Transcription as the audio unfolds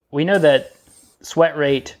we know that sweat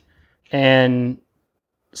rate and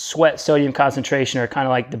sweat sodium concentration are kind of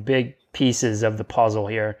like the big pieces of the puzzle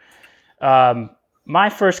here. My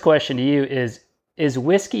first question to you is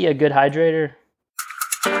whiskey a good hydrator?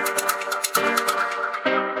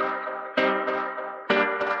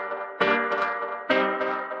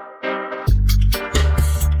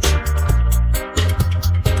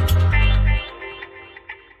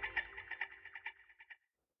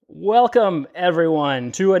 Welcome,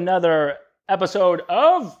 everyone, to another episode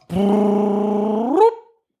of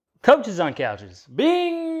Coaches on Couches.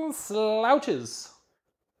 Being slouches.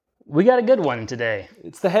 We got a good one today.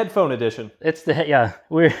 It's the headphone edition.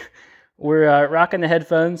 We're rocking the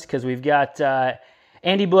headphones because we've got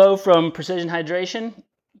Andy Blow from Precision Hydration,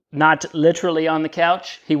 not literally on the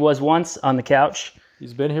couch. He was once on the couch.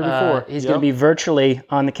 He's been here before. He's going to be virtually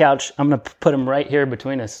on the couch. I'm going to put him right here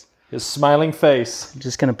between us. His smiling face. I'm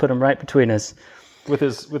just going to put him right between us. With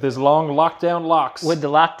his long lockdown locks. With the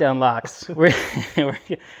lockdown locks. We're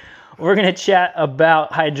going to chat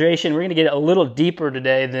about hydration. We're going to get a little deeper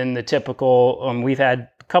today than the typical. We've had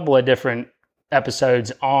a couple of different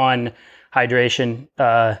episodes on hydration.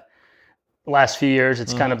 Last few years,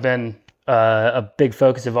 it's kind of been a big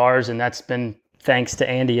focus of ours, and that's been thanks to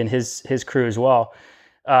Andy and his crew as well.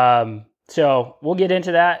 So we'll get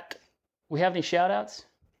into that. We have any shout-outs?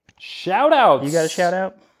 Shout-outs? You got a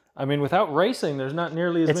shout-out? I mean, without racing, there's not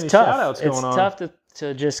nearly as many tough. shout-outs going on. It's tough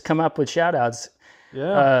to just come up with shout-outs.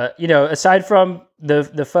 Yeah. Aside from the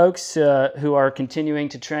folks who are continuing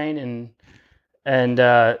to train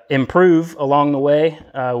and improve along the way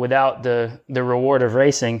without the reward of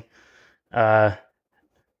racing,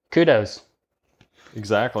 kudos.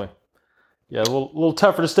 Exactly. Yeah, a little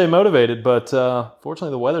tougher to stay motivated, but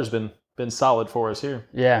fortunately the weather's been solid for us here.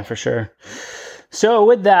 Yeah, for sure. So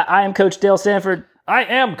with that, I am Coach Dale Sanford. I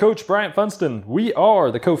am Coach Bryant Funston. We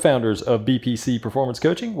are the co-founders of BPC Performance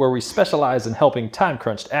Coaching, where we specialize in helping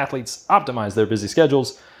time-crunched athletes optimize their busy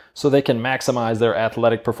schedules so they can maximize their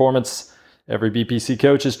athletic performance. Every BPC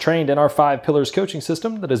coach is trained in our 5 pillars coaching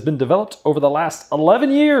system that has been developed over the last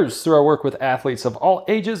 11 years through our work with athletes of all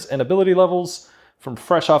ages and ability levels, from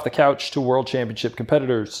fresh off the couch to world championship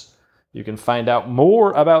competitors. You can find out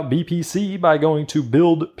more about BPC by going to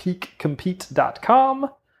buildpeakcompete.com,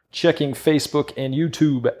 checking Facebook and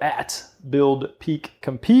YouTube at Build Peak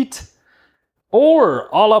Compete,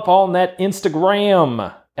 or all up on that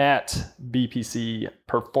Instagram at BPC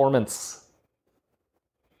Performance.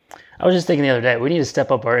 I was just thinking the other day, we need to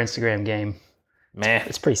step up our Instagram game. Man,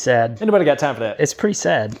 it's pretty sad. Anybody got time for that? It's pretty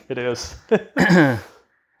sad. It is.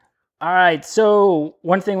 All right, so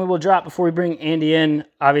one thing we will drop before we bring Andy in,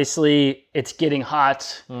 obviously it's getting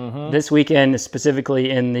hot. This weekend, specifically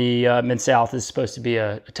in the Mid-South, is supposed to be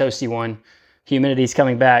a toasty one. Humidity's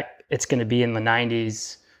coming back. It's going to be in the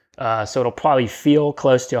 90s, so it'll probably feel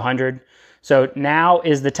close to 100. So now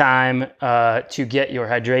is the time to get your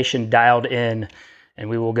hydration dialed in, and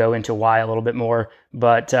we will go into why a little bit more.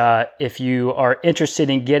 But if you are interested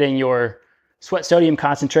in getting your sweat sodium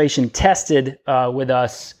concentration tested with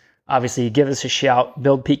us, obviously, give us a shout,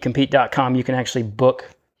 buildpeakcompete.com. You can actually book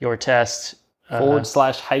your test.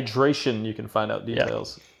 /hydration, you can find out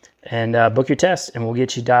details. Yeah. And book your test, and we'll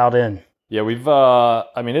get you dialed in. Yeah, we've,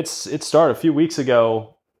 it started a few weeks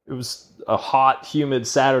ago. It was a hot, humid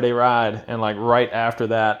Saturday ride, and like right after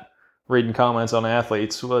that, reading comments on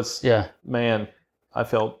athletes was, man, I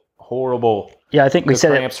felt horrible. Yeah, I think we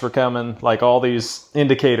said the cramps were coming, like all these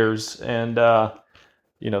indicators, and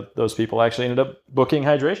those people actually ended up booking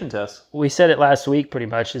hydration tests. We said it last week pretty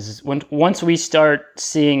much, is once we start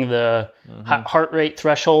seeing the heart rate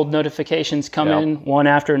threshold notifications come in one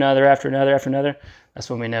after another, that's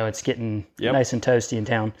when we know it's getting nice and toasty in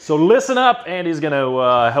town. So listen up. Andy's going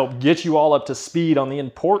to help get you all up to speed on the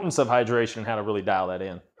importance of hydration and how to really dial that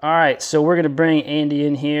in. All right, so we're going to bring Andy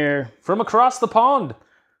in here. From across the pond.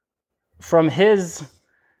 From his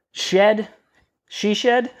shed. She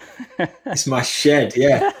shed? It's my shed,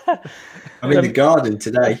 yeah. I'm in the garden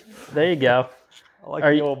today. There you go. I like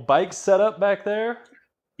the old bike setup back there.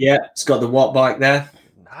 Yeah, it's got the Watt bike there.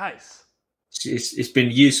 Nice. It's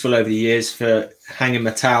been useful over the years for hanging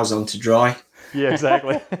my towels on to dry. Yeah,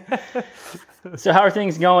 exactly. So how are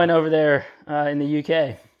things going over there in the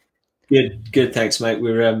UK? Good, thanks, mate.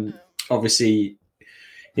 We're obviously,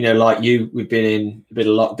 like you, we've been in a bit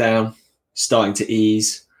of lockdown, starting to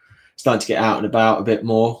ease. Starting to get out and about a bit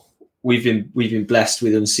more. We've been blessed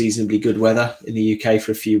with unseasonably good weather in the UK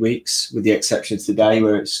for a few weeks, with the exception of today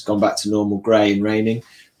where it's gone back to normal grey and raining.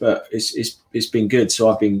 But it's been good. So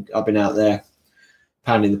I've been out there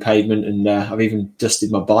pounding the pavement, and I've even dusted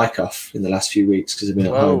my bike off in the last few weeks because I've been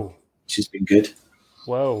at home, which has been good.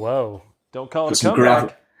 Whoa. Don't call Put it a some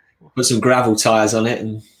comeback. some gravel tires on it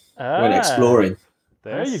and went exploring.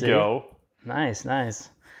 There I you see. go. Nice.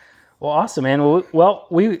 Well, awesome, man. Well,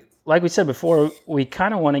 we like we said before, we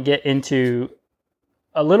kind of want to get into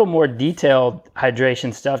a little more detailed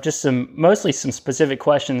hydration stuff. Just mostly some specific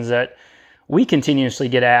questions that we continuously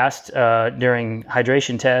get asked during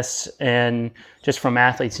hydration tests and just from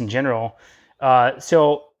athletes in general.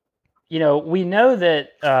 So, we know that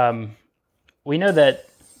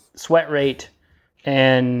sweat rate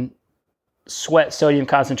and sweat sodium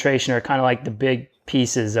concentration are kind of like the big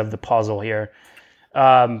pieces of the puzzle here.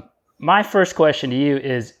 My first question to you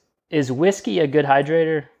is whiskey a good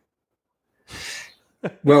hydrator?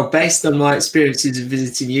 Well, based on my experiences of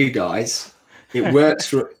visiting you guys, it works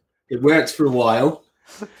for a while,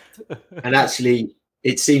 and actually,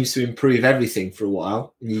 it seems to improve everything for a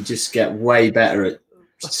while, and you just get way better at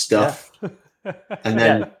stuff, and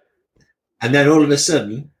then all of a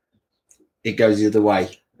sudden, it goes the other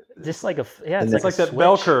way. Just like it's It's like that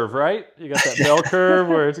bell curve, right? You got that bell curve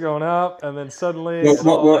where it's going up, and then suddenly.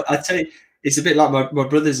 Well, I tell you, it's a bit like my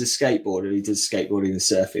brother's a skateboarder. He does skateboarding and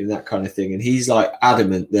surfing and that kind of thing, and he's like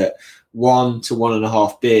adamant that 1 to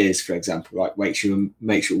 1.5 beers, for example, right, makes you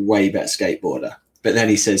a way better skateboarder. But then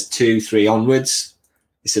he says 2, 3 onwards,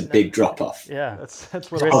 it's a big drop off. Yeah, that's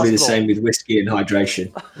probably the same with whiskey and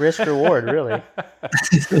hydration. Risk reward, really.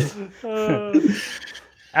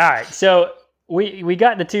 All right, so we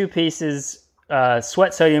got the two pieces: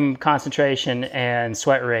 sweat sodium concentration and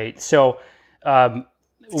sweat rate. So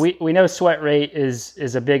we know sweat rate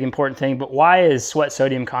is a big important thing, but why is sweat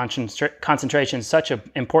sodium concentration such an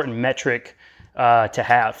important metric to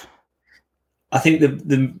have? I think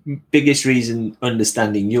the biggest reason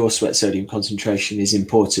understanding your sweat sodium concentration is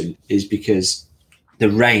important is because the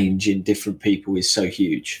range in different people is so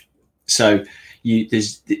huge. So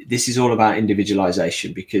this is all about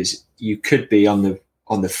individualization, because you could be on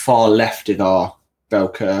the far left of our bell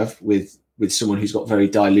curve with someone who's got very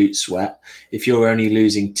dilute sweat. If you're only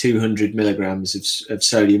losing 200 milligrams of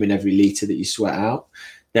sodium in every liter that you sweat out,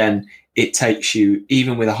 then it takes you,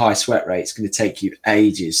 even with a high sweat rate, it's going to take you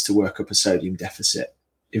ages to work up a sodium deficit.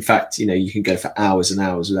 In fact, you can go for hours and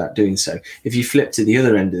hours without doing so. If you flip to the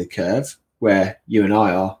other end of the curve, where you and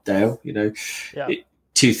I are, Dale,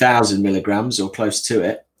 2,000 milligrams or close to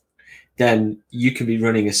it, then you can be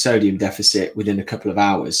running a sodium deficit within a couple of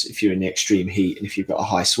hours if you're in the extreme heat and if you've got a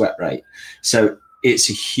high sweat rate. So it's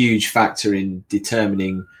a huge factor in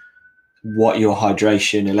determining what your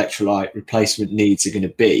hydration, electrolyte replacement needs are going to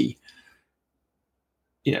be,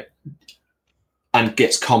 and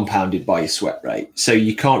gets compounded by your sweat rate. So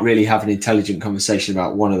you can't really have an intelligent conversation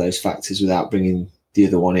about one of those factors without bringing the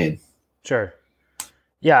other one in. Sure.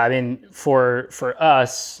 Yeah, I mean, for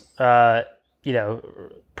us,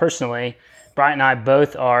 personally, Brian and I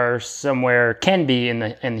both are can be in the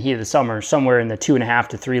heat of the summer, somewhere in the 2.5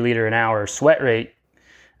 to 3 liter an hour sweat rate.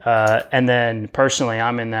 And then personally,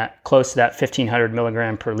 I'm in that close to that 1,500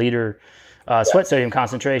 milligram per liter sweat sodium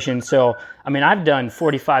concentration. So, I mean, I've done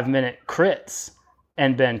 45-minute crits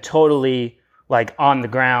and been totally like on the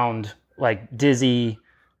ground, like dizzy,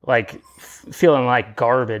 like feeling like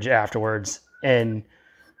garbage afterwards. And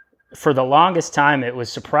for the longest time, it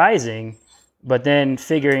was surprising. But then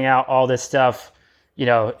figuring out all this stuff,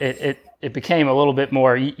 it became a little bit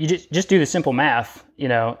more. You just do the simple math,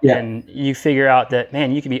 and you figure out that,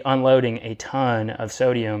 man, you can be unloading a ton of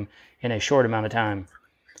sodium in a short amount of time.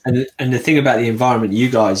 And the thing about the environment you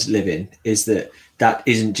guys live in is that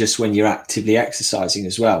isn't just when you're actively exercising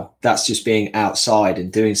as well. That's just being outside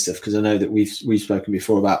and doing stuff. Because I know that we've spoken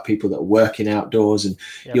before about people that are working outdoors, and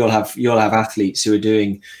you'll have athletes who are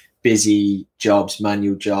doing busy jobs,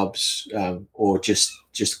 manual jobs, or just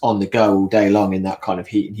on the go all day long in that kind of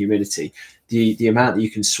heat and humidity. The amount that you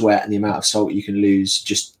can sweat and the amount of salt you can lose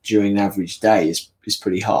just during an average day is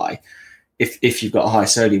pretty high. If you've got a high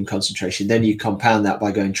sodium concentration, then you compound that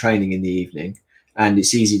by going training in the evening, and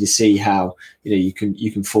it's easy to see how you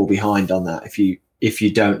can fall behind on that if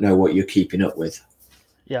you don't know what you're keeping up with.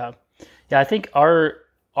 Yeah. I think our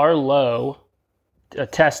low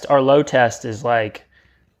test is like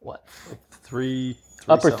what? Three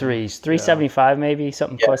upper threes, 375 maybe,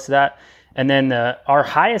 something close to that. And then our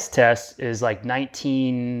highest test is like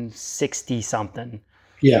 1960 something.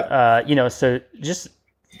 Yeah. So just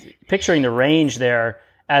picturing the range there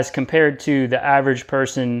as compared to the average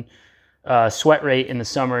person sweat rate in the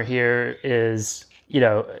summer here is,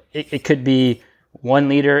 it could be 1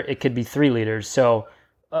 liter, it could be 3 liters. So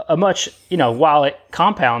a much, while it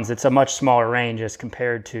compounds, it's a much smaller range as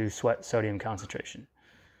compared to sweat sodium concentration.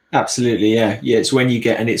 Absolutely, yeah. It's when you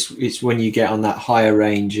get, and it's when you get on that higher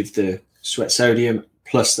range of the sweat sodium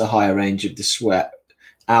plus the higher range of the sweat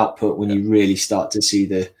output when you really start to see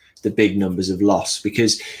the big numbers of loss.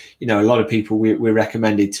 Because, you know, a lot of people, we're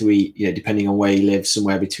recommended to eat, you know, depending on where you live,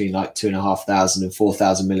 somewhere between like 2,500 and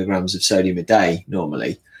 4,000 milligrams of sodium a day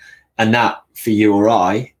normally. And that for you or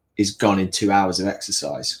I is gone in 2 hours of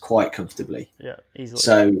exercise quite comfortably. Yeah, easily.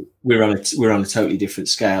 So we're on a totally different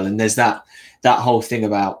scale. And there's that whole thing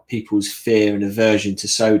about people's fear and aversion to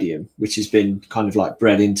sodium, which has been kind of like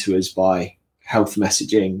bred into us by health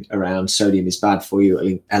messaging around sodium is bad for you,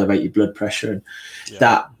 it'll elevate your blood pressure. And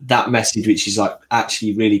that message, which is like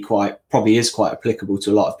actually really probably is quite applicable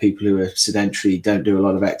to a lot of people who are sedentary, don't do a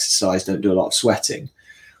lot of exercise, don't do a lot of sweating,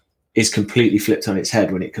 is completely flipped on its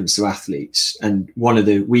head when it comes to athletes. And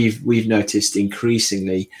we've noticed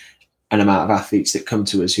increasingly an amount of athletes that come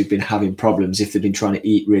to us who've been having problems if they've been trying to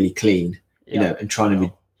eat really clean, you know, and trying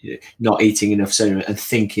to be not eating enough sodium, and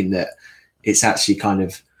thinking that it's actually kind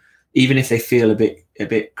of, even if they feel a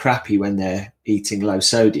bit crappy when they're eating low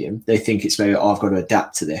sodium, they think it's maybe, I've got to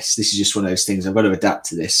adapt to this. This is just one of those things. I've got to adapt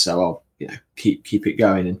to this, so I'll, you know, keep it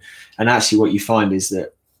going. And actually, what you find is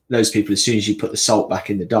that those people, as soon as you put the salt back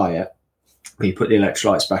in the diet, when you put the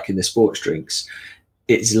electrolytes back in the sports drinks,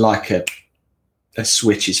 it's like a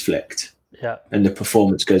switch is flicked. Yeah, and the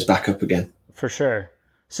performance goes back up again. For sure.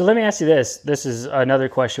 So let me ask you this. This is another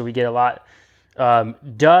question we get a lot.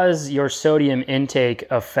 Does your sodium intake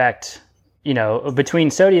affect, you know, between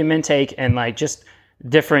sodium intake and like just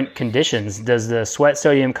different conditions, does the sweat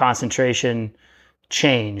sodium concentration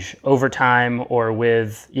change over time or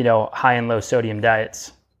with, you know, high and low sodium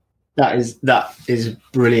diets? That is a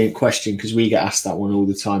brilliant question, because we get asked that one all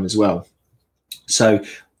the time as well. So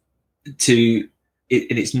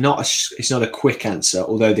it's not a quick answer,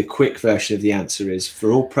 although the quick version of the answer is,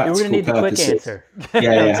 for all practical purposes. We're going to need the quick answer.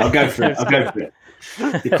 Yeah, I'll go for it.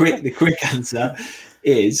 The quick answer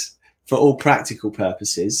is, for all practical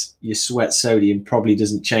purposes, your sweat sodium probably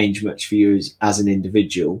doesn't change much for you as an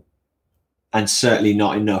individual, and certainly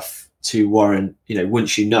not enough to warrant, you know,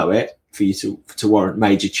 once you know it, for you to warrant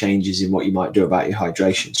major changes in what you might do about your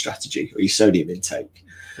hydration strategy or your sodium intake.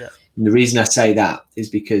 Yeah. And the reason I say that is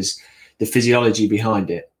because the physiology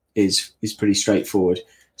behind it is pretty straightforward.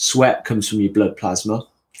 Sweat comes from your blood plasma,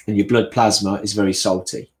 and your blood plasma is very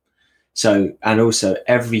salty. So, and also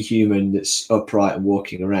every human that's upright and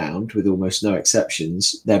walking around, with almost no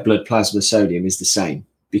exceptions, their blood plasma sodium is the same,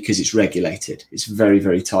 because it's regulated. It's very,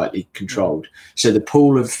 very tightly controlled. So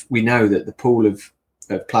we know that the pool of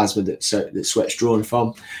plasma that sweat's drawn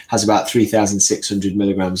from has about 3,600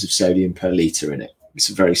 milligrams of sodium per litre in it. It's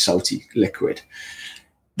a very salty liquid.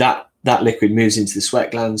 That liquid moves into the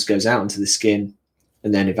sweat glands, goes out into the skin,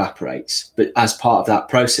 and then evaporates. But as part of that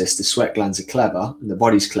process, the sweat glands are clever, and the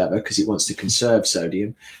body's clever because it wants to conserve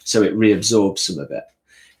sodium, so it reabsorbs some of it.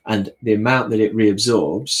 And the amount that it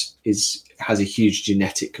reabsorbs has a huge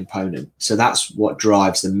genetic component. So that's what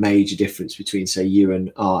drives the major difference between, say, you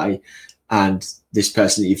and I and this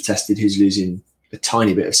person that you've tested who's losing a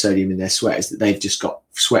tiny bit of sodium in their sweat, is that they've just got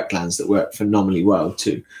sweat glands that work phenomenally well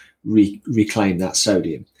to reclaim that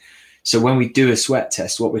sodium. So when we do a sweat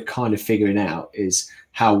test, what we're kind of figuring out is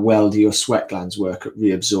how well do your sweat glands work at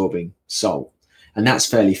reabsorbing salt. And that's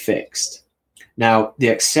fairly fixed. Now, the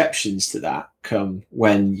exceptions to that come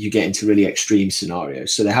when you get into really extreme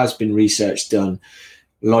scenarios. So there has been research done,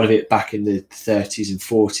 a lot of it back in the 30s and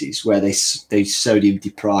 40s, where they sodium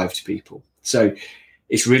deprived people. So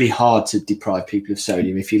it's really hard to deprive people of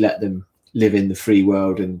sodium if you let them live in the free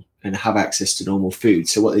world and have access to normal food.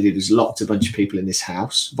 So what they did was locked a bunch of people in this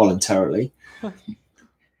house voluntarily,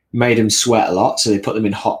 made them sweat a lot. So they put them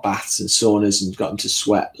in hot baths and saunas and got them to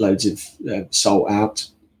sweat loads of salt out.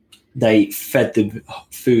 They fed them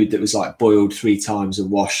food that was like boiled 3 times and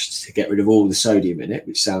washed to get rid of all the sodium in it,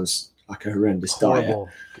 which sounds like a horrendous diet.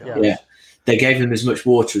 Yeah. They gave them as much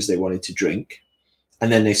water as they wanted to drink.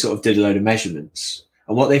 And then they sort of did a load of measurements.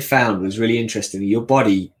 And what they found was really interesting. Your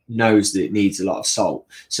body knows that it needs a lot of salt.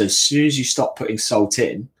 So as soon as you stop putting salt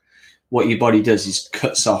in, what your body does is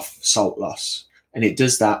cuts off salt loss. And it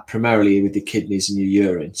does that primarily with the kidneys and your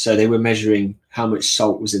urine. So they were measuring how much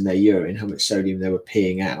salt was in their urine, how much sodium they were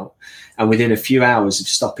peeing out. And within a few hours of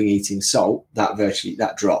stopping eating salt,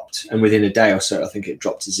 that dropped. And within a day or so, I think it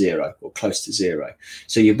dropped to 0 or close to 0.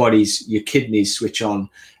 So your kidneys switch on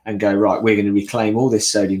and go, right, we're going to reclaim all this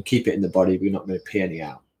sodium, keep it in the body. We're not going to pee any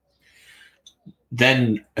out.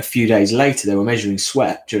 Then a few days later, they were measuring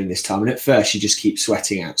sweat during this time. And at first, you just keep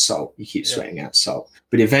sweating out salt. You keep sweating out salt.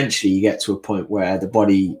 But eventually, you get to a point where the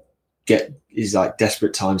body is like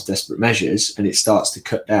desperate times, desperate measures, and it starts to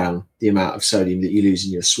cut down the amount of sodium that you lose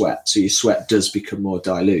in your sweat. So your sweat does become more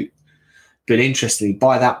dilute. But interestingly,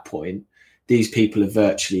 by that point, these people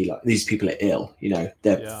are ill. You know,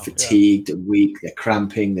 they're fatigued and weak, they're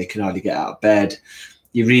cramping, they can hardly get out of bed.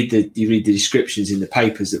 You read the descriptions in the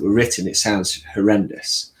papers that were written, it sounds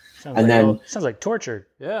horrendous. Sounds like torture.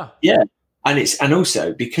 Yeah. Yeah. And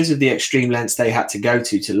also because of the extreme lengths they had to go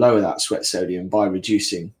to lower that sweat sodium by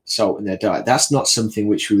reducing salt in their diet, that's not something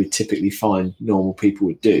which we would typically find normal people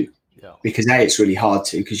would do. Yeah. Because A, it's really hard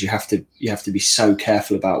to, because you have to be so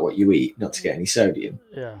careful about what you eat not to get any sodium.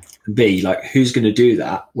 Yeah. B, like who's going to do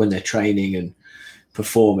that when they're training and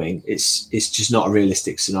performing? It's just not a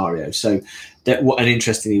realistic scenario. So and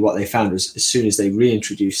interestingly, what they found was as soon as they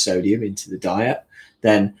reintroduced sodium into the diet,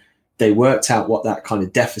 then they worked out what that kind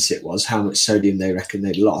of deficit was, how much sodium they reckon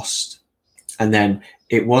they'd lost. And then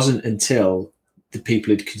it wasn't until the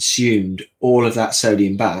people had consumed all of that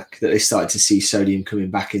sodium back that they started to see sodium coming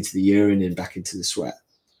back into the urine and back into the sweat.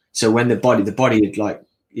 So when the body had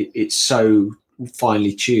it's so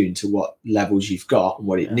finely tuned to what levels you've got and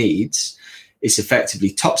what it needs, it's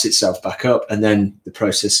effectively tops itself back up, and then the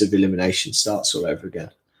process of elimination starts all over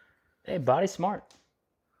again. Hey, body's smart.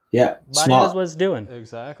 Yeah, body smart. knows what it's doing.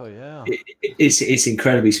 Exactly. Yeah. It's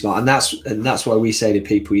incredibly smart, and that's why we say to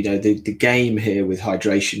people, you know, the game here with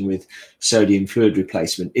hydration, with sodium fluid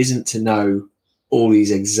replacement, isn't to know all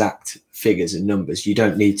these exact figures and numbers. You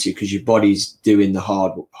don't need to, because your body's doing the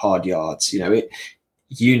hard yards. You know,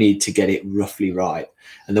 you need to get it roughly right,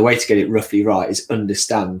 and the way to get it roughly right is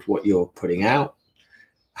understand what you're putting out,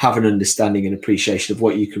 have an understanding and appreciation of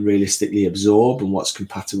what you can realistically absorb and what's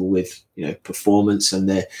compatible with, you know, performance and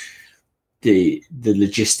the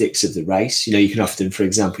logistics of the race. You know, you can often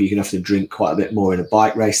drink quite a bit more in a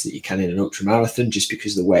bike race than you can in an ultra marathon, just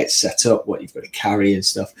because of the way it's set up, what you've got to carry and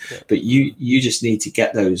stuff. Yeah. But you just need to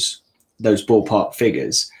get those ballpark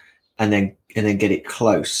figures and then get it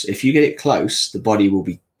close. If you get it close, the body will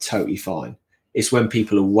be totally fine. It's when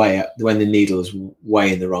people are when the needle is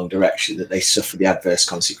way in the wrong direction that they suffer the adverse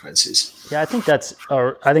consequences. Yeah, I think that's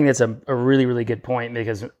a really, really good point,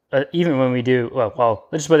 because even when we do, well,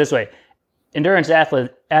 let's just put it this way. Endurance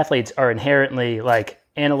athletes are inherently like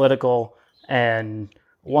analytical and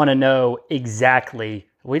want to know exactly.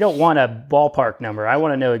 We don't want a ballpark number. I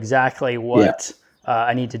want to know exactly what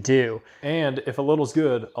I need to do. And if a little's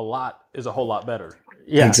good, a lot is a whole lot better.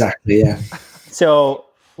 Yeah, exactly. Yeah. So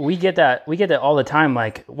we get that all the time.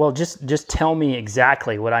 Like, well, just tell me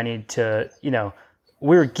exactly what I need to. You know,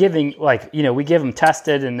 we're giving we give them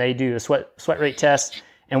tested, and they do a sweat rate test,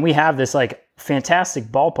 and we have this like fantastic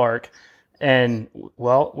ballpark. And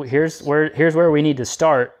well, here's where we need to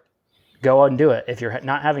start. Go out and do it. If you're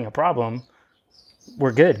not having a problem,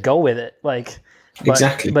 we're good. Go with it.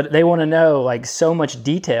 Exactly. But they want to know like so much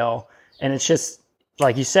detail, and it's just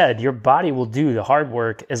like you said, your body will do the hard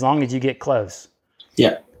work as long as you get close.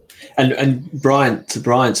 Yeah, and Brian, to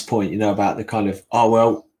Brian's point, you know, about the kind of, oh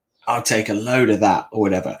well, I'll take a load of that or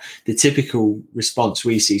whatever. The typical response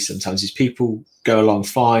we see sometimes is people go along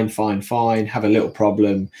fine, have a little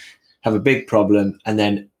problem, have a big problem, and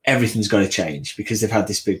then everything's got to change because they've had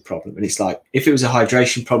this big problem. And it's like, if it was a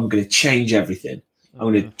hydration problem, I'm going to change everything.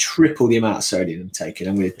 I'm going to triple the amount of sodium I'm taking.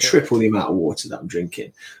 I'm going to triple the amount of water that I'm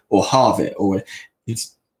drinking, or halve it. Or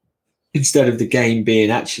instead of the game being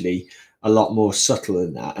actually a lot more subtle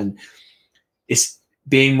than that. And it's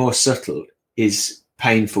being more subtle is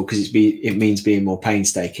painful because it means being more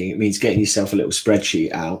painstaking. It means getting yourself a little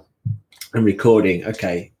spreadsheet out and recording,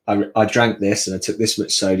 okay, I drank this and I took this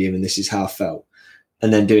much sodium and this is how I felt.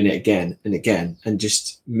 And then doing it again and again, and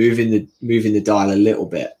just moving the dial a little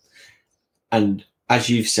bit. And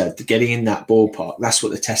as you've said, getting in that ballpark, that's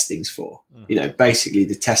what the testing's for. Mm-hmm. You know, basically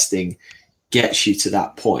the testing gets you to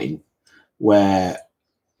that point where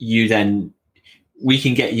we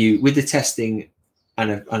can get you with the testing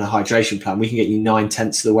and a hydration plan, we can get you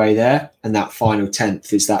 9/10 of the way there. And that final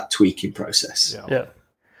 10th is that tweaking process. Yeah.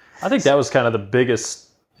 I think that was kind of the biggest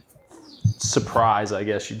surprise, I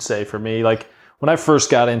guess you'd say, for me. Like when I first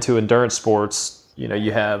got into endurance sports, you know,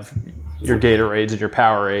 you have your Gatorades and your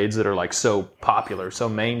Powerades that are like so popular, so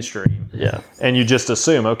mainstream. Yeah. And you just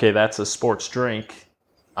assume, okay, that's a sports drink.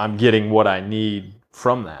 I'm getting what I need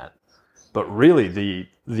from that. But really the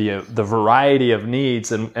variety of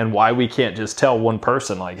needs and why we can't just tell one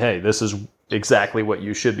person like, hey, this is exactly what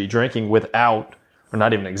you should be drinking without, or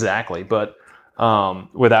not even exactly, but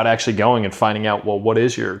without actually going and finding out, well, what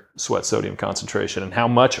is your sweat sodium concentration and how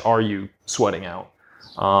much are you sweating out?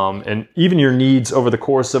 And even your needs over the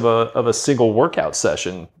course of a single workout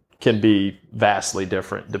session can be vastly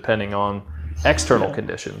different depending on external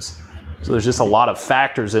conditions. So there's just a lot of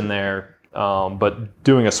factors in there. But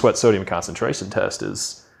doing a sweat sodium concentration test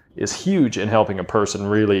is huge in helping a person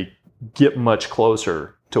really get much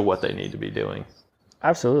closer to what they need to be doing.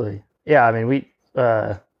 Absolutely. Yeah. I mean, we,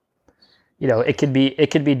 it could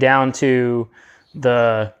be down to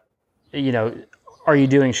the, are you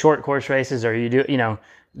doing short course races? Are you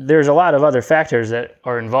there's a lot of other factors that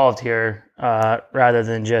are involved here, rather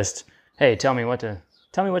than just, hey, tell me what to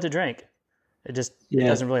drink. It just it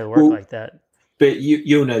doesn't really work like that. But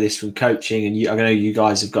you'll know this from coaching, and I know you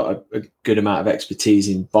guys have got a good amount of expertise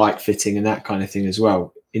in bike fitting and that kind of thing as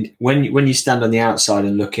well. When you stand on the outside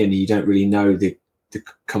and look in, you don't really know the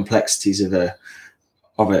complexities of a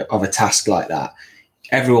task like that.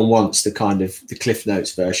 Everyone wants the kind of the Cliff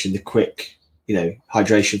Notes version, the quick,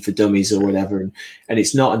 hydration for dummies or whatever. And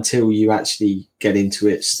it's not until you actually get into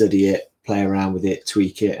it, study it, play around with it,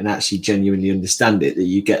 tweak it, and actually genuinely understand it that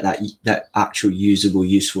you get that actual usable,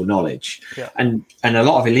 useful knowledge. Yeah. And a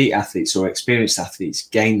lot of elite athletes or experienced athletes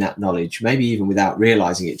gain that knowledge, maybe even without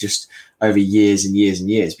realizing it, just over years and years and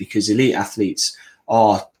years, because elite athletes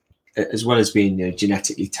are, as well as being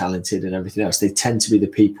genetically talented and everything else, they tend to be the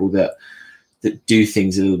people that do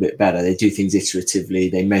things a little bit better. They do things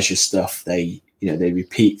iteratively. They measure stuff. They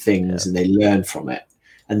repeat things and they learn from it.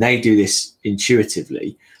 And they do this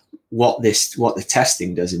intuitively. What the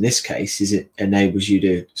testing does in this case is it enables you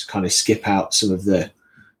to kind of skip out some of the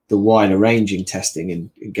wider ranging testing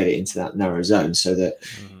and get it into that narrow zone, so that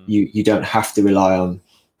you don't have to rely on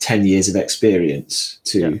 10 years of experience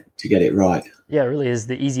to get it right. Yeah, it really is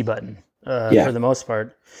the easy button for the most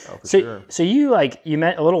part. Oh, so you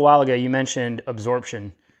meant a little while ago, you mentioned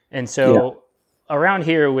absorption. And so around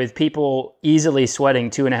here, with people easily sweating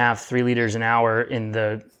 2.5, 3 liters an hour in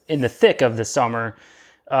the thick of the summer,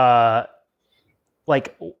 talk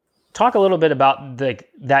a little bit about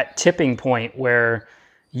that tipping point where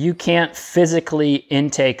you can't physically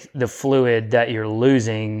intake the fluid that you're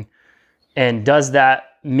losing. And does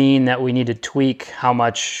that mean that we need to tweak how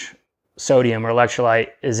much sodium or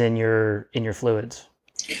electrolyte is in your fluids?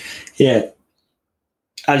 Yeah,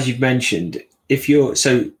 as you've mentioned, if you're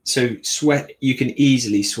so sweat, you can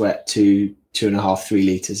easily sweat to 2.5, 3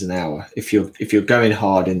 liters an hour if you're going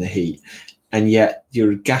hard in the heat, and yet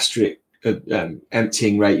your gastric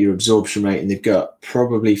emptying rate, your absorption rate in the gut,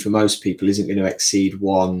 probably for most people isn't going to exceed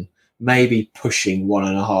 1, maybe pushing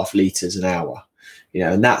 1.5 liters an hour.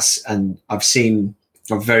 And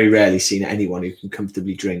I've very rarely seen anyone who can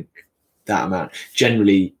comfortably drink that amount.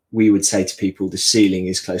 Generally, we would say to people the ceiling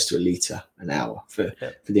is close to 1 liter an hour for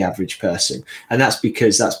the average person. And that's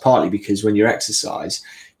partly because when you exercise,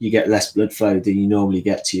 you get less blood flow than you normally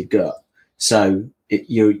get to your gut. So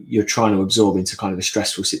you're trying to absorb into kind of a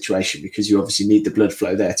stressful situation, because you obviously need the blood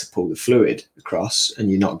flow there to pull the fluid across, and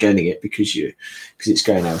you're not getting it because it's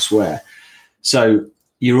going elsewhere. So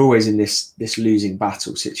you're always in this losing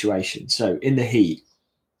battle situation. So in the heat,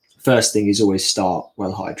 first thing is always start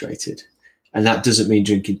well hydrated. And that doesn't mean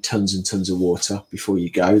drinking tons and tons of water before you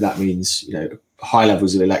go. That means, high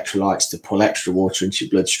levels of electrolytes to pull extra water into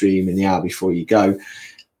your bloodstream in the hour before you go,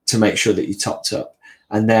 to make sure that you're topped up.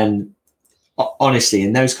 And then, honestly,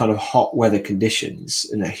 in those kind of hot weather conditions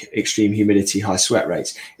and extreme humidity, high sweat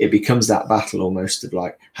rates, it becomes that battle almost of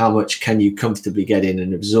like, how much can you comfortably get in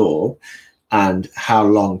and absorb, and how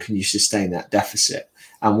long can you sustain that deficit?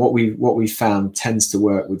 And what we found tends to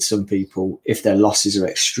work with some people, if their losses are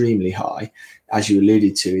extremely high, as you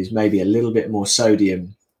alluded to, is maybe a little bit more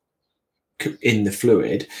sodium in the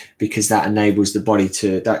fluid, because that enables the body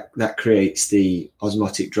to, that creates the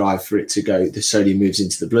osmotic drive for it to go. The sodium moves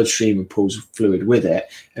into the bloodstream and pulls fluid with it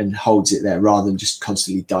and holds it there, rather than just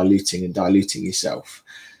constantly diluting yourself.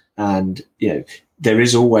 And, there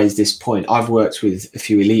is always this point. I've worked with a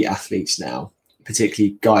few elite athletes now,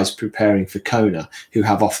 particularly guys preparing for Kona, who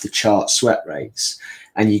have off the chart sweat rates.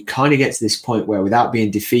 And you kind of get to this point where, without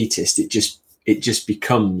being defeatist, it just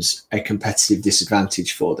becomes a competitive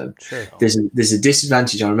disadvantage for them. Sure. There's a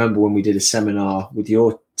disadvantage. I remember when we did a seminar with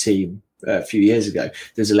your team a few years ago,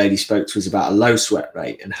 there's a lady spoke to us about a low sweat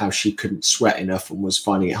rate and how she couldn't sweat enough and was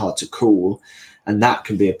finding it hard to cool. And that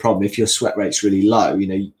can be a problem. If your sweat rate's really low,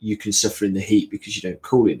 you can suffer in the heat because you don't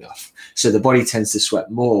cool enough. So the body tends to sweat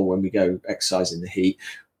more when we go exercise in the heat.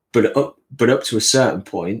 But up to a certain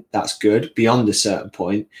point, that's good. Beyond a certain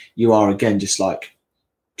point, you are again just like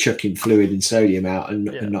chucking fluid and sodium out and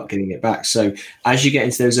not getting it back. So as you get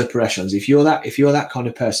into those upper echelons, if you're that kind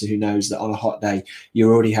of person who knows that on a hot day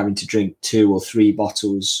you're already having to drink 2 or 3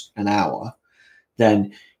 bottles an hour,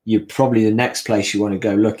 then you're probably, the next place you want to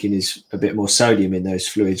go looking is a bit more sodium in those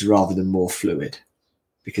fluids rather than more fluid,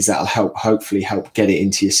 because that'll hopefully help get it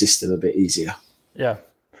into your system a bit easier. Yeah,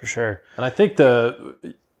 for sure. And I think the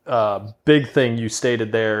big thing you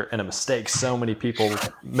stated there, and a mistake so many people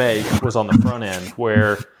make, was on the front end,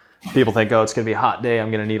 where people think, oh, it's going to be a hot day,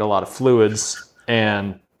 I'm going to need a lot of fluids,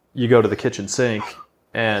 and you go to the kitchen sink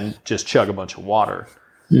and just chug a bunch of water.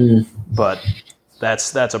 But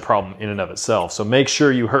that's a problem in and of itself. So make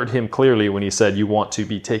sure you heard him clearly when he said you want to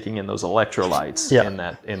be taking in those electrolytes in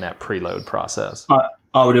that preload process.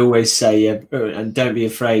 I would always say, and don't be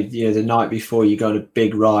afraid, the night before you go on a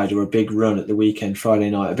big ride or a big run at the weekend, Friday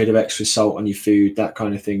night, a bit of extra salt on your food, that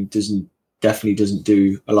kind of thing definitely doesn't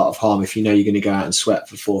do a lot of harm. If you know you're going to go out and sweat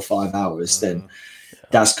for 4 or 5 hours, then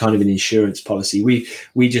that's kind of an insurance policy.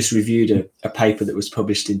 We just reviewed a paper that was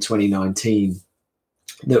published in 2019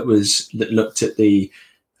 that looked at the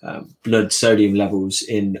blood sodium levels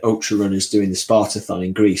in ultra runners doing the Spartathon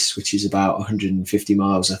in Greece, which is about 150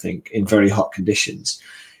 miles, I think, in very hot conditions.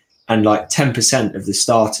 And like 10% of the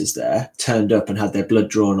starters there turned up and had their blood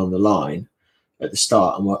drawn on the line at the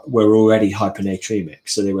start and were already hypernatremic.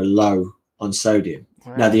 So they were low on sodium.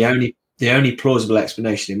 Wow. Now, the only plausible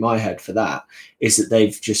explanation in my head for that is that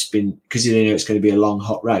they've just been, because they know it's going to be a long,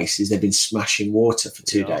 hot race, is they've been smashing water for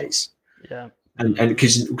 2 days. Yeah. And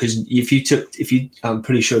because I'm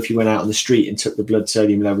pretty sure if you went out on the street and took the blood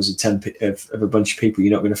sodium levels of a bunch of people,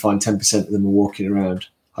 you're not going to find 10% of them are walking around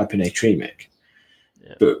hypernatremic.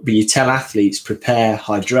 Yeah. But you tell athletes prepare,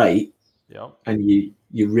 hydrate, and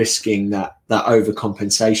you're risking that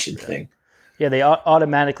overcompensation thing. Yeah, they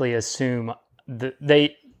automatically assume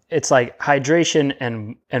it's like hydration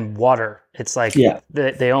and water. It's like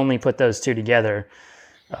they only put those two together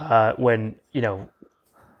when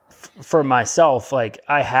for myself, like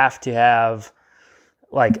I have to have,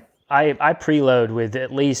 like I preload with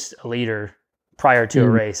at least a liter prior to a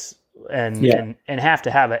race, and have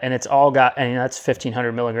to have it, and it's all got, and that's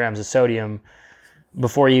 1,500 milligrams of sodium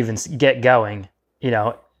before you even get going,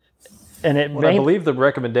 And I believe the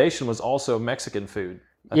recommendation was also Mexican food.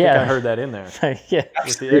 I think I heard that in there. Yeah,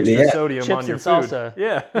 with the extra sodium chips on your and food. Salsa.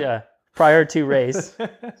 Yeah, prior to race.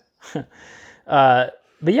 But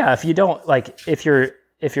yeah, if you don't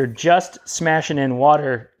if you're just smashing in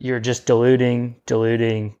water, you're just diluting,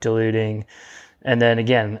 and then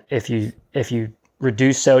again, if you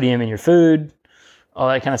reduce sodium in your food, all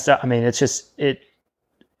that kind of stuff. I mean, it's just if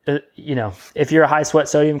you're a high sweat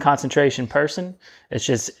sodium concentration person,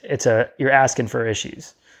 you're asking for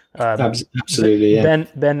issues. Absolutely, yeah.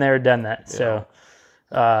 Been there, done that.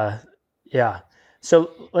 Yeah. So,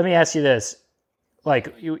 So let me ask you this.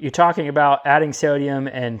 Like you're talking about adding sodium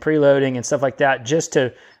and preloading and stuff like that, just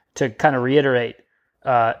to kind of reiterate,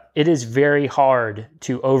 it is very hard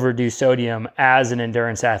to overdo sodium as an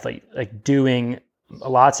endurance athlete, like doing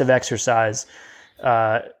lots of exercise.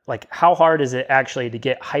 Like how hard is it actually to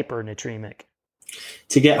get hypernatremic?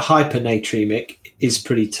 To get hypernatremic is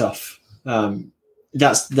pretty tough.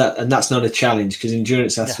 That's not a challenge, because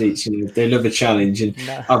endurance athletes, they love a challenge. And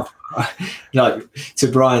like to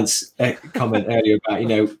Brian's comment earlier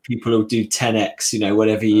about, people who do 10x,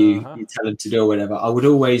 whatever you tell them to do or whatever. I would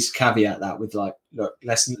always caveat that with like, look,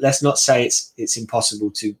 let's not say it's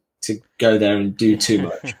impossible to go there and do too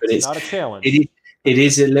much, but it's not a challenge. It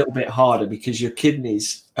is a little bit harder because your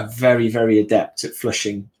kidneys are very, very adept at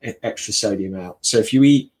flushing extra sodium out. So if you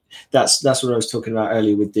eat, that's what I was talking about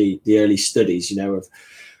earlier with the early studies, of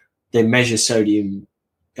they measure sodium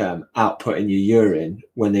output in your urine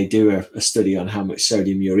when they do a study on how much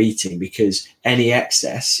sodium you're eating, because any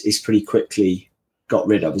excess is pretty quickly got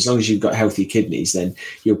rid of. As long as you've got healthy kidneys, then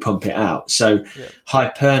you'll pump it out. So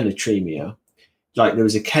hypernatremia, like there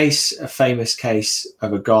was a famous case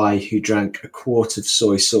of a guy who drank a quart of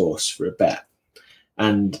soy sauce for a bet,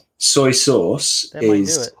 and soy sauce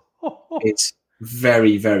it's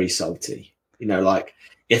very, very salty. Like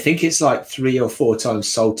I think it's like 3 or 4 times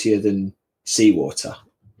saltier than seawater.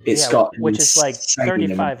 It's got which is like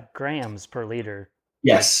 35 grams per liter.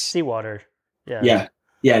 Yes, like seawater. Yeah,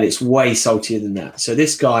 and it's way saltier than that. So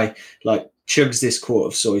this guy like chugs this quart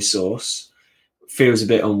of soy sauce, feels a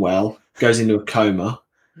bit unwell, goes into a coma.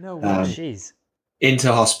 No way.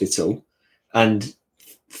 Into hospital, and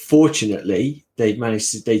fortunately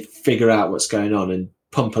they figure out what's going on and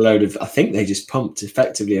pump a load of, I think they just pumped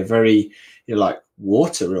effectively a very, like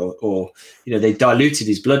water or they diluted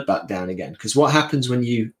his blood back down again. Because what happens when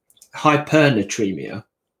hypernatremia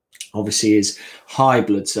obviously is high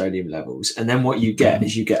blood sodium levels, and then what you get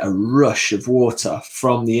is you get a rush of water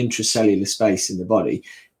from the intracellular space in the body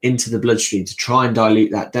into the bloodstream to try and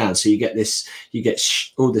dilute that down. So you get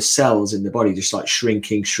all the cells in the body just like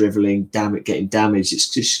shrinking, shriveling, getting damaged. It's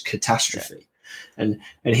just catastrophe. And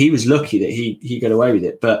he was lucky that he got away with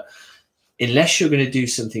it. But unless you're going to do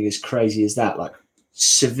something as crazy as that, like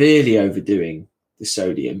severely overdoing the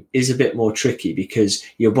sodium is a bit more tricky, because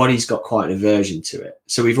your body's got quite an aversion to it.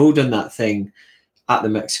 So we've all done that thing at the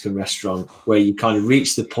Mexican restaurant where you kind of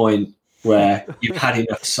reach the point where you've had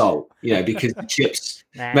enough salt, because the chips,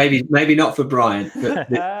 maybe not for Brian, but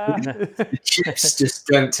the chips just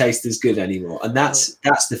don't taste as good anymore. And that's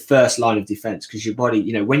the first line of defense, because your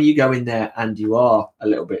body, when you go in there and you are a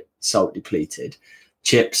little bit salt depleted,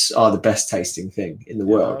 chips are the best tasting thing in the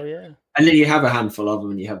world. Oh, yeah. And then you have a handful of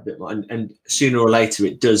them and you have a bit more. And sooner or later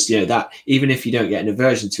it does, that even if you don't get an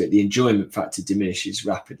aversion to it, the enjoyment factor diminishes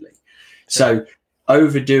rapidly. So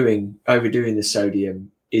overdoing the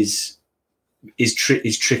sodium is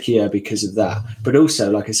trickier because of that. But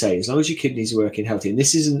also, like I say, as long as your kidneys are working healthy, and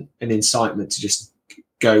this isn't an incitement to just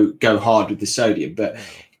go hard with the sodium, but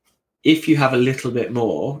if you have a little bit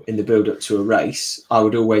more in the build up to a race, I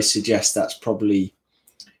would always suggest that's probably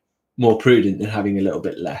more prudent than having a little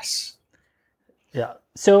bit less. Yeah.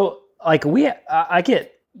 So like I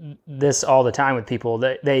get this all the time with people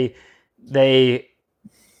that they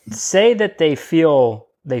say that they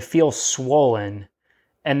feel swollen,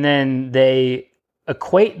 and then they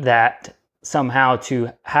equate that somehow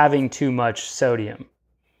to having too much sodium.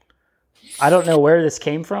 I don't know where this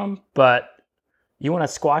came from, but you want to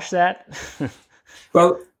squash that?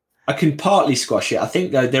 Well, I can partly squash it. I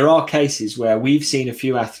think, though, there are cases where we've seen a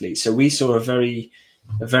few athletes. So we saw a very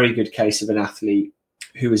good case of an athlete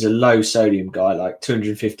who was a low sodium guy, like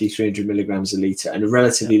 250, 300 milligrams a litre, and a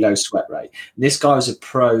relatively low sweat rate. And this guy was a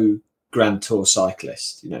pro Grand Tour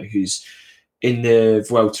cyclist, who's in the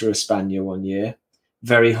Vuelta a España one year,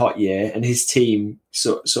 very hot year, and his team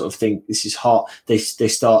sort of think this is hot. They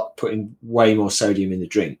start putting way more sodium in the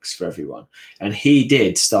drinks for everyone, and he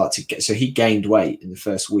did start to get. So he gained weight in the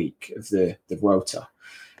first week of the Vuelta,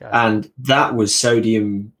 and that was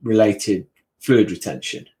sodium related fluid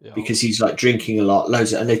retention because he's like drinking a lot,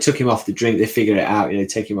 loads of, and they took him off the drink. They figured it out.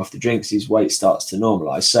 Take him off the drinks, his weight starts to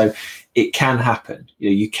normalize. So it can happen.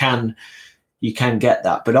 You can get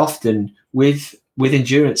that, but often with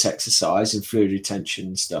endurance exercise and fluid retention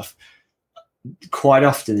and stuff, quite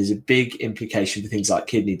often there's a big implication for things like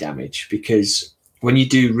kidney damage, because when you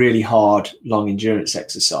do really hard, long endurance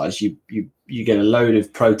exercise, you get a load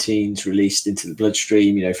of proteins released into the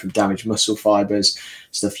bloodstream, from damaged muscle fibers,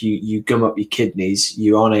 stuff. You gum up your kidneys,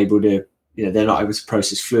 you aren't able to, they're not able to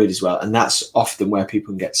process fluid as well. And that's often where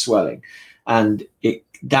people can get swelling. And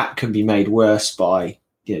that can be made worse by,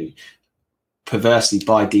 perversely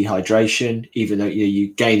by dehydration, even though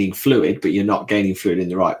you're gaining fluid, but you're not gaining fluid in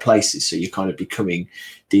the right places. So you're kind of becoming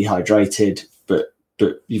dehydrated, but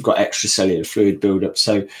you've got extracellular fluid buildup.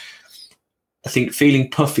 So I think feeling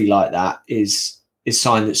puffy like that is a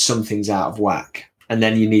sign that something's out of whack. And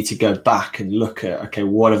then you need to go back and look at, okay,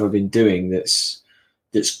 what have I been doing that's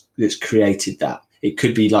created that? It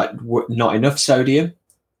could be like not enough sodium,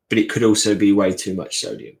 but it could also be way too much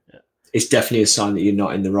sodium. Yeah. It's definitely a sign that you're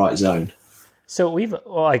not in the right zone. So we've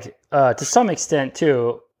to some extent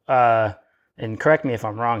too, and correct me if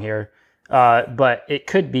I'm wrong here, but it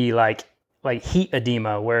could be like heat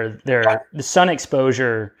edema, where the sun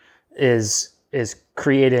exposure is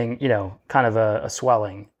creating, kind of a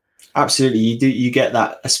swelling. Absolutely, you get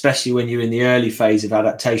that, especially when you're in the early phase of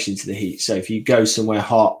adaptation to the heat. So if you go somewhere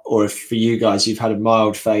hot, or if for you guys you've had a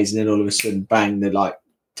mild phase and then all of a sudden bang, the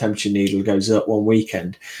temperature needle goes up one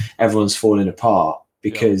weekend, everyone's falling apart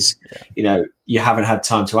because you haven't had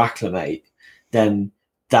time to acclimate, then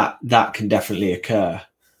that can definitely occur.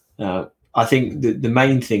 I think the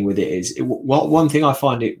main thing with it is, one thing I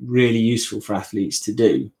find it really useful for athletes to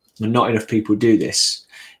do, and not enough people do this,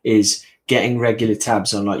 is getting regular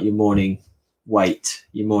tabs on your morning weight,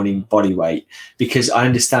 your morning body weight, because I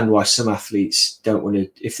understand why some athletes don't want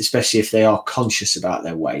to, especially if they are conscious about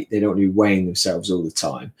their weight, they don't want to be weighing themselves all the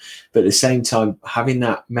time. But at the same time, having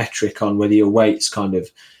that metric on whether your weight's kind of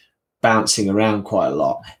bouncing around quite a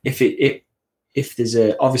lot, if there's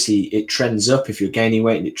obviously it trends up if you're gaining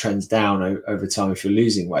weight, and it trends down over time if you're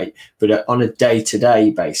losing weight. But on a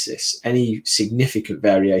day-to-day basis, any significant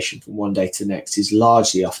variation from one day to the next is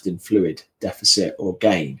largely often fluid deficit or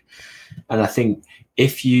gain. And I think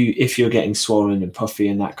if you're getting swollen and puffy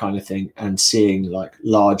and that kind of thing, and seeing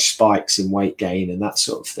large spikes in weight gain and that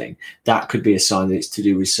sort of thing, that could be a sign that it's to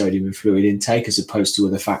do with sodium and fluid intake as opposed to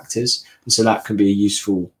other factors. And so that can be a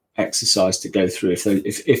useful exercise to go through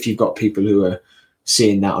if you've got people who are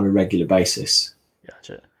seeing that on a regular basis.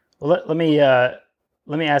 Gotcha. Well, let me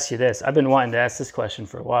ask you this. I've been wanting to ask this question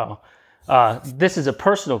for a while. This is a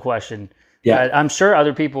personal question. Yeah, I'm sure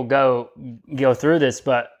other people go through this,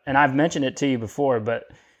 and I've mentioned it to you before,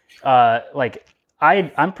 but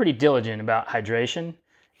I'm pretty diligent about hydration,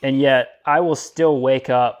 and yet I will still wake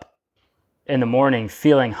up in the morning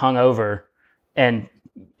feeling hungover and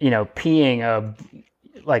peeing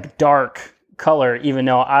a dark color, even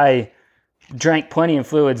though I drank plenty of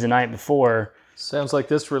fluids the night before. Sounds like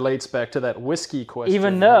this relates back to that whiskey question.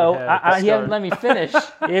 Even though he haven't let me finish.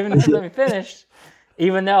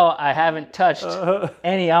 Even though I haven't touched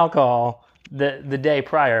any alcohol the day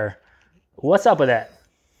prior. What's up with that?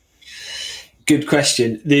 Good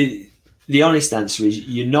question. The honest answer is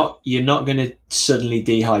you're not going to suddenly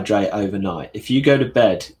dehydrate overnight. If you go to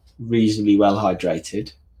bed reasonably well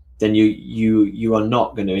hydrated, then you are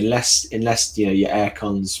not going to, unless your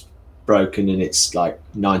aircon's broken and it's like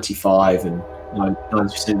 95 and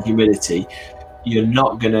 90% humidity, you're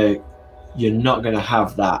not gonna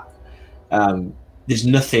have that. There's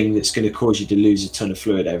nothing that's going to cause you to lose a ton of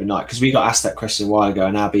fluid overnight, because we got asked that question a while ago,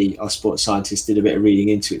 and Abby, our sports scientist, did a bit of reading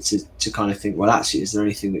into it to kind of think, well, actually, is there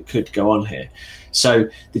anything that could go on here? So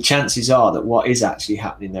the chances are that what is actually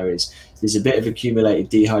happening there is there's a bit of accumulated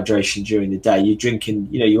dehydration during the day.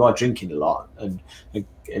 You are drinking a lot and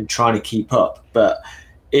trying to keep up. But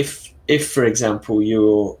if for example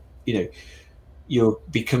you're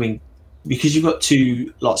becoming, because you've got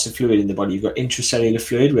lots of fluid in the body, you've got intracellular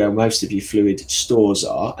fluid where most of your fluid stores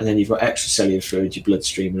are, and then you've got extracellular fluid, your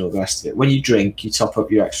bloodstream and all the rest of it. When you drink, you top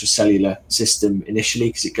up your extracellular system initially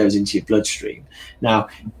because it goes into your bloodstream. Now,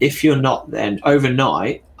 if you're not, then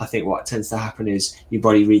overnight, I think what tends to happen is your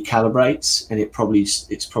body recalibrates, and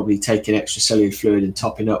it's probably taking extracellular fluid and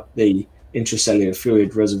topping up the intracellular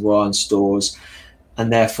fluid reservoir and stores,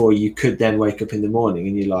 and therefore you could then wake up in the morning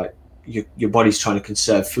and you're like, your body's trying to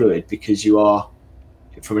conserve fluid because you are,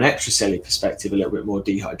 from an extracellular perspective, a little bit more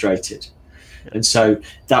dehydrated. And so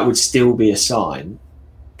that would still be a sign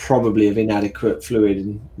probably of inadequate fluid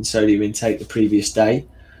and sodium intake the previous day.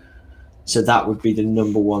 So that would be the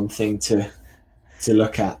number one thing to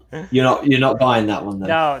look at. You're not buying that one then?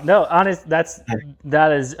 No, honest, that's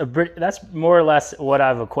more or less what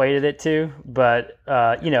I've equated it to. But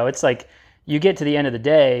it's like you get to the end of the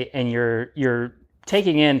day and you're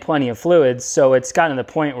taking in plenty of fluids, so it's gotten to the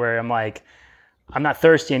point where I'm like, I'm not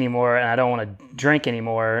thirsty anymore and I don't want to drink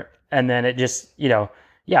anymore. And then it just, you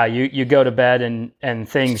go to bed and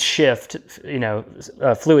things shift,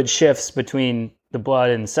 fluid shifts between the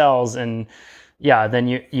blood and cells, and then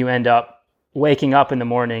you end up waking up in the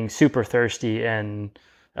morning super thirsty and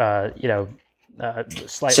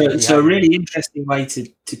slightly. So a really interesting way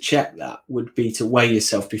to check that would be to weigh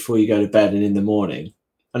yourself before you go to bed and in the morning.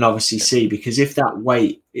 And obviously see, because if that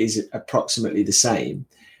weight is approximately the same,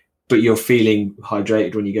 but you're feeling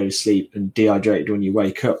hydrated when you go to sleep and dehydrated when you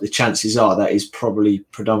wake up, the chances are that is probably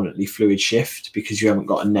predominantly fluid shift, because you haven't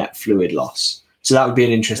got a net fluid loss. So that would be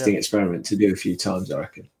an interesting experiment to do a few times, I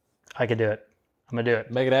reckon. I could do it. I'm going to do it.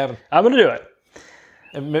 Make it happen. I'm going to do it.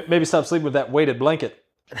 And maybe stop sleeping with that weighted blanket.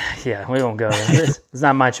 Yeah, we won't go there. It's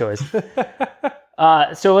not my choice.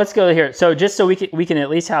 So let's go here. So just so we can at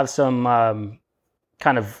least have some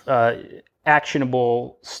kind of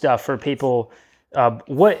actionable stuff for people.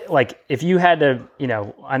 If you had to,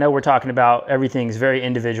 I know we're talking about everything's very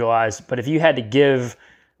individualized, but if you had to give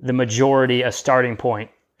the majority a starting point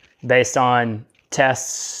based on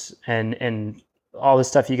tests and all the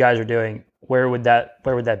stuff you guys are doing, where would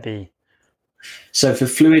that be? So for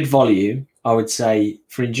fluid volume, I would say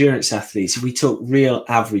for endurance athletes, if we talk real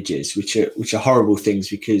averages, which are horrible things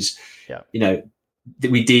because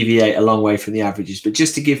we deviate a long way from the averages, but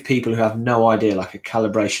just to give people who have no idea, like a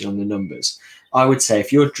calibration on the numbers, I would say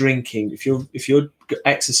if you're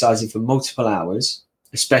exercising for multiple hours,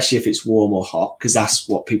 especially if it's warm or hot, because that's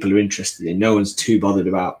what people are interested in. No one's too bothered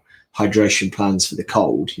about hydration plans for the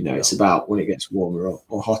cold. It's about when it gets warmer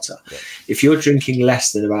or hotter. Yeah. If you're drinking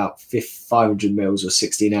less than about 500 mils or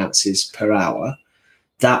 16 ounces per hour,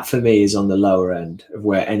 that for me is on the lower end of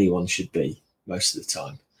where anyone should be most of the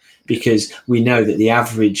time. Because we know that the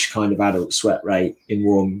average kind of adult sweat rate in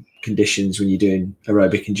warm conditions when you're doing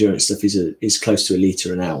aerobic endurance stuff is close to a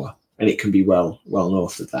litre an hour, and it can be well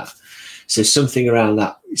north of that. So something around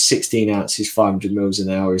that 16 ounces, 500 mils an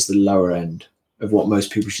hour is the lower end of what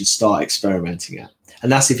most people should start experimenting at.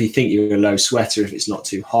 And that's if you think you're a low sweater, if it's not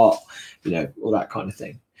too hot, all that kind of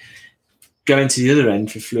thing. Going to the other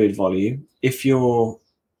end for fluid volume, if you're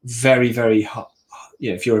very, very hot,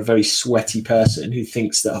 if you're a very sweaty person who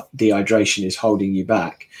thinks that dehydration is holding you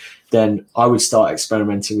back, then I would start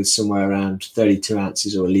experimenting with somewhere around 32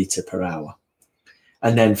 ounces or a litre per hour.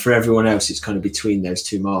 And then for everyone else, it's kind of between those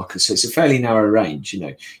two markers. So it's a fairly narrow range.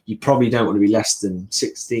 You probably don't want to be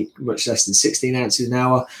much less than 16 ounces an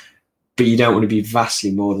hour, but you don't want to be vastly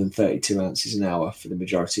more than 32 ounces an hour for the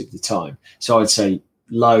majority of the time. So I'd say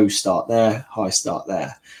low start there, high start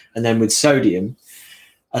there. And then with sodium,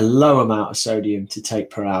 a low amount of sodium to take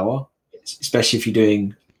per hour, especially if you're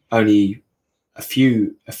doing only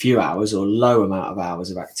a few hours or low amount of hours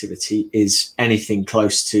of activity is anything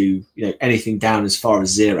close to, anything down as far as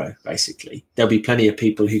zero. Basically, there'll be plenty of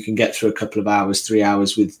people who can get through a couple of hours, 3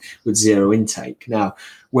 hours with zero intake. Now,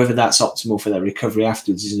 whether that's optimal for their recovery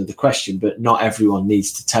afterwards is another question, but not everyone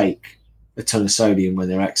needs to take a ton of sodium when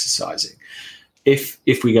they're exercising.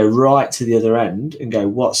 If we go right to the other end and go,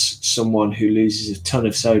 what's someone who loses a ton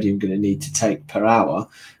of sodium going to need to take per hour?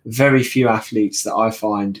 Very few athletes that I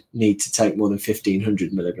find need to take more than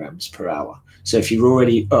 1,500 milligrams per hour. So if you're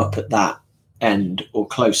already up at that end or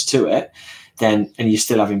close to it, then, and you're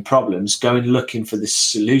still having problems, going looking for the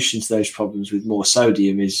solution to those problems with more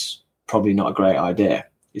sodium is probably not a great idea.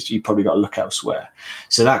 You've probably got to look elsewhere.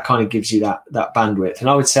 So that kind of gives you that bandwidth. And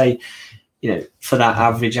I would say, for that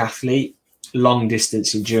average athlete, long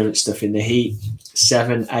distance endurance stuff in the heat,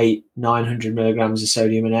 700, 800, 900 milligrams of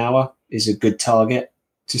sodium an hour is a good target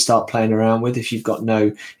to start playing around with. If you've got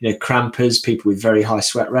no, crampers, people with very high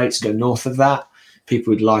sweat rates, go north of that.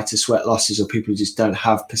 People with lighter sweat losses or people who just don't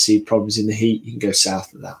have perceived problems in the heat, you can go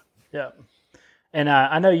south of that. Yeah. And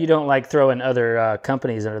I know you don't like throwing other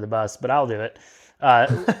companies under the bus, but I'll do it.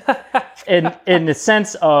 In the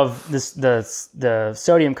sense of the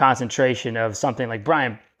sodium concentration of something like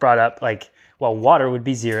Brian brought up, water would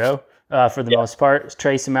be zero for the most part,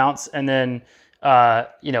 trace amounts. And then,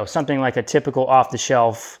 something like a typical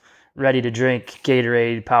off-the-shelf, ready-to-drink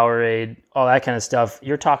Gatorade, Powerade, all that kind of stuff,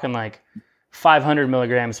 you're talking like 500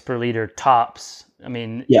 milligrams per liter tops. I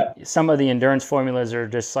mean, some of the endurance formulas are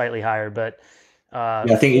just slightly higher, but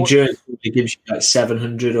I think endurance gives you like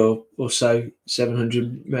 700 or so,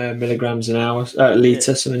 700 milligrams an hour,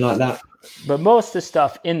 liter, something like that. But most of the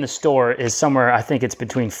stuff in the store is somewhere, I think it's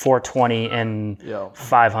between 420 and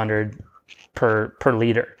 500 per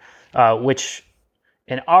liter, which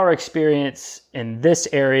in our experience in this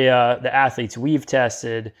area, the athletes we've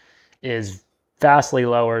tested is vastly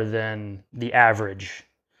lower than the average.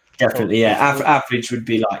 Definitely, yeah. Average would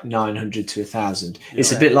be like 900 to 1,000.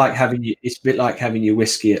 It's a bit like having your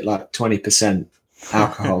whiskey at like 20%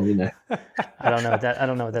 alcohol. I don't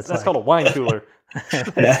know what that's called a wine cooler.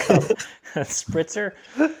 A spritzer.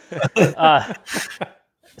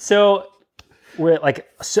 So we're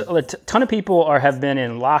a ton of people have been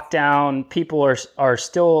in lockdown. People are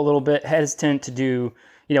still a little bit hesitant to do.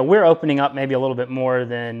 We're opening up maybe a little bit more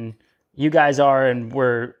than you guys are, and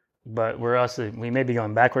we may be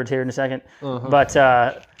going backwards here in a second.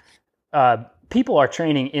 But people are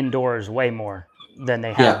training indoors way more than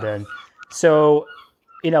they have been. So,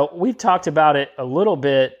 we've talked about it a little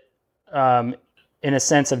bit in a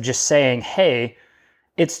sense of just saying, hey,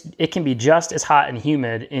 it can be just as hot and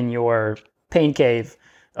humid in your pain cave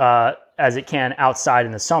as it can outside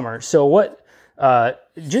in the summer. So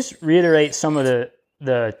just reiterate some of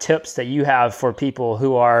the tips that you have for people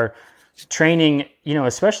who are training,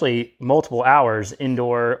 especially multiple hours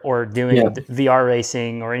indoor or doing VR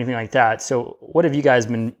racing or anything like that. So what have you guys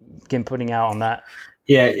been putting out on that?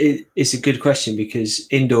 Yeah, it's a good question, because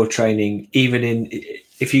indoor training,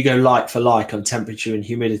 if you go like for like on temperature and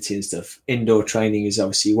humidity and stuff, indoor training is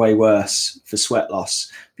obviously way worse for sweat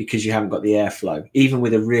loss because you haven't got the airflow, even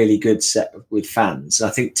with a really good set with fans. I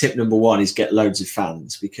think tip number one is get loads of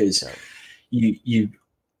fans, because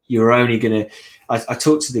you're only going to, I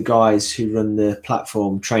talked to the guys who run the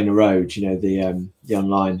platform Trainer Road, the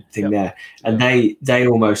online thing there, and they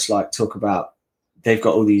almost talk about, they've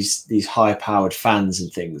got all these high powered fans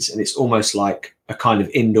and things, and it's almost like a kind of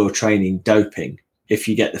indoor training doping if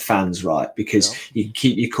you get the fans right, because you can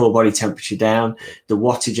keep your core body temperature down, the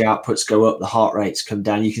wattage outputs go up, the heart rates come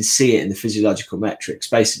down. You can see it in the physiological metrics.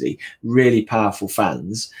 Basically, really powerful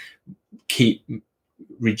fans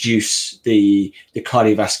reduce the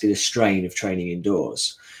cardiovascular strain of training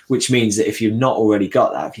indoors, which means that if you've not already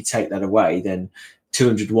got that, if you take that away, then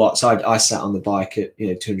 200 watts. I sat on the bike at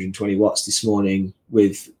 220 watts this morning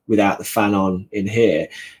without the fan on in here,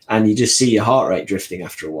 and you just see your heart rate drifting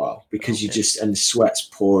after a while, because and the sweat's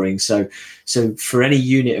pouring. So for any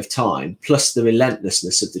unit of time, plus the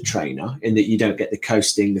relentlessness of the trainer in that you don't get the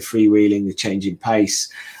coasting, the freewheeling, the change in pace,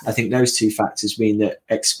 I think those two factors mean that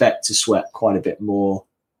expect to sweat quite a bit more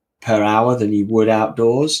per hour than you would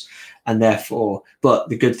outdoors. And therefore, but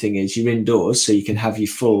the good thing is you're indoors, so you can have your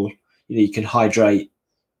full, you can hydrate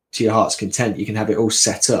to your heart's content. You can have it all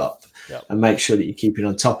set up and make sure that you're keeping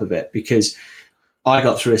on top of it. Because I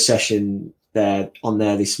got through a session on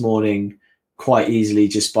there this morning quite easily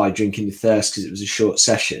just by drinking the thirst, because it was a short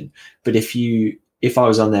session. But if I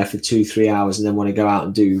was on there for 2-3 hours and then want to go out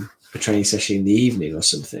and do a training session in the evening or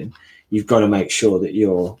something, you've got to make sure that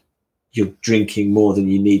you're you're drinking more than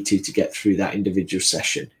you need to get through that individual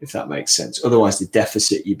session, if that makes sense. Otherwise, the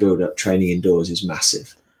deficit you build up training indoors is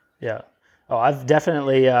massive. Yeah. Oh, I've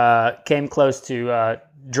definitely came close to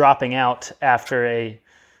dropping out after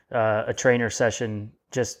a trainer session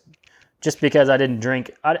just because I didn't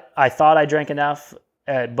drink. I thought I drank enough,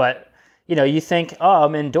 but you think, oh,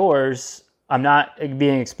 I'm indoors, I'm not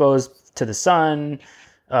being exposed to the sun.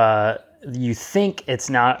 You think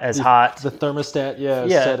it's not as hot. The thermostat,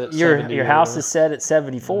 set at your house is set at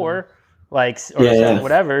 74,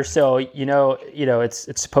 whatever. So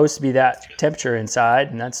it's supposed to be that temperature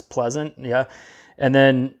inside, and that's pleasant. Yeah, and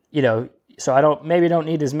then so I don't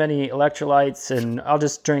need as many electrolytes, and I'll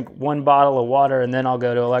just drink one bottle of water, and then I'll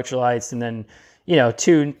go to electrolytes, and then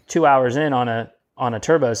 2 hours in on a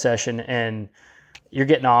turbo session, and you're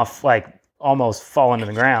getting off like almost falling to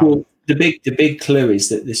the ground. Well, the big clue is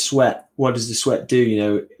that the sweat. What does the sweat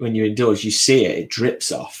do? When you're indoors, you see it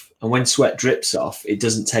drips off, and when sweat drips off, it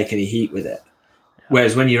doesn't take any heat with it.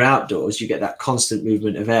 Whereas when you're outdoors, you get that constant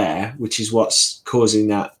movement of air, which is what's causing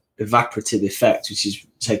that evaporative effect, which is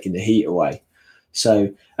taking the heat away.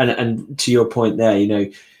 So, and to your point there,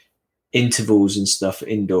 intervals and stuff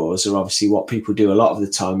indoors are obviously what people do a lot of the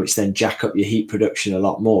time, which then jack up your heat production a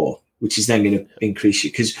lot more, which is then going to increase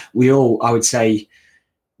you. Because I would say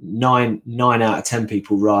 9 out of 10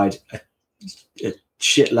 people ride a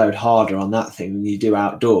shitload harder on that thing than you do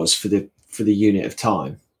outdoors for the unit of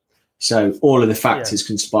time. So all of the factors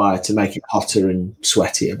conspire to make it hotter and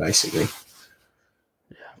sweatier, basically.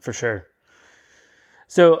 Yeah, for sure.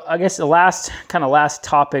 So I guess the last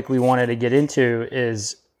topic we wanted to get into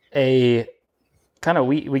is we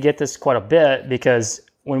get this quite a bit because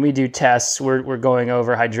when we do tests, we're going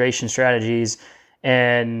over hydration strategies,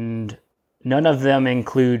 and none of them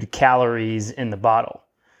include calories in the bottle.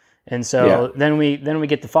 And so then we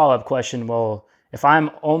get the follow-up question, well, if I'm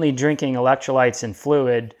only drinking electrolytes and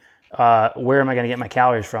fluid, where am I going to get my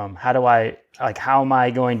calories from? How am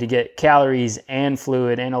I going to get calories and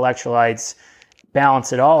fluid and electrolytes,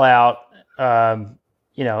 balance it all out, and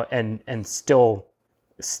still,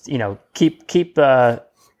 keep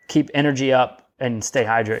energy up and stay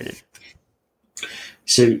hydrated?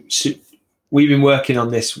 So we've been working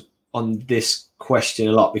on this question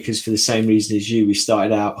a lot because for the same reason as you, we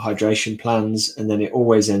started out hydration plans, and then it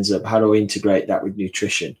always ends up, how do I integrate that with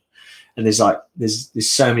nutrition? And there's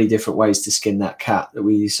so many different ways to skin that cat that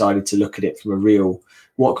we decided to look at it from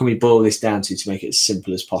what can we boil this down to make it as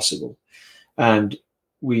simple as possible? And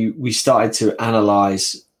we started to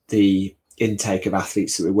analyze the intake of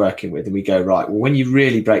athletes that we're working with, and we go, right, well, when you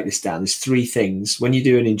really break this down, there's 3 things. When you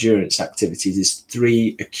do an endurance activity, there's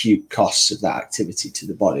 3 acute costs of that activity to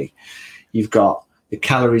the body. You've got the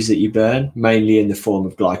calories that you burn, mainly in the form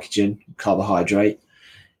of glycogen, carbohydrate.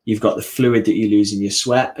 You've got the fluid that you lose in your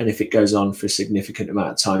sweat, and if it goes on for a significant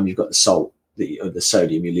amount of time, you've got the salt or the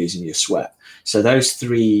sodium you lose in your sweat. So those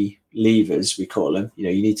 3 levers, we call them, you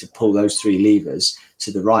need to pull those 3 levers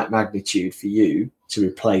to the right magnitude for you to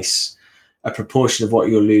replace a proportion of what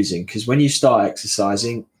you're losing. Because when you start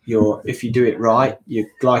exercising, if you do it right, your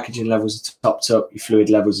glycogen levels are topped up, your fluid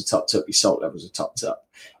levels are topped up, your salt levels are topped up,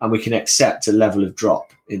 and we can accept a level of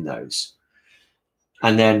drop in those.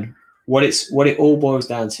 And then what it all boils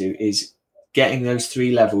down to is getting those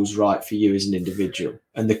 3 levels right for you as an individual.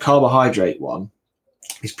 And the carbohydrate one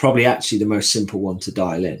is probably actually the most simple one to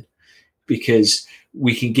dial in, because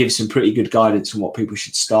we can give some pretty good guidance on what people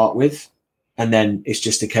should start with. And then it's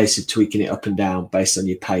just a case of tweaking it up and down based on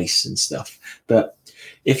your pace and stuff. But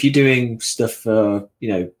if you're doing stuff for,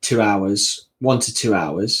 2 hours, 1 to 2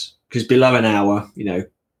 hours, because below an hour,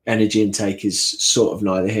 energy intake is sort of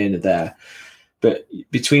neither here nor there. But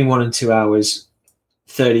between 1 and 2 hours,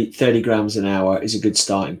 30 grams an hour is a good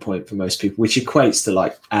starting point for most people, which equates to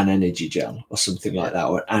like an energy gel or something like that,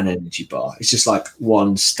 or an energy bar. It's just like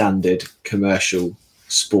one standard commercial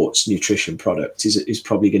sports nutrition product is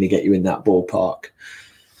probably going to get you in that ballpark.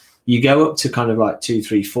 You go up to kind of like 2,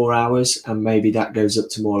 3, 4 hours, and maybe that goes up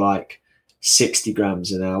to more like 60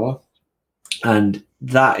 grams an hour. And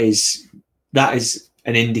that is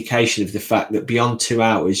an indication of the fact that beyond 2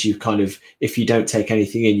 hours, you kind of, if you don't take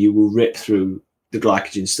anything in, you will rip through the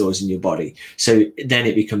glycogen stores in your body. So then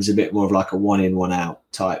it becomes a bit more of like a 1 in, 1 out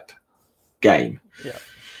type game. Yeah.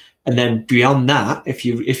 And then beyond that, if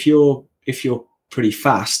you're pretty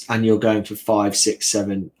fast and you're going for 5, 6,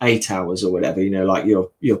 7, 8 hours or whatever, like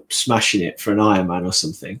you're smashing it for an Ironman or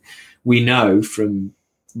something, we know from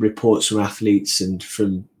reports from athletes and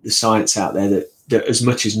from the science out there that as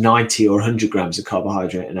much as 90 or 100 grams of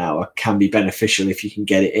carbohydrate an hour can be beneficial if you can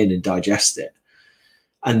get it in and digest it.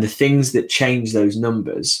 And the things that change those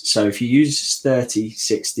numbers, so if you use 30,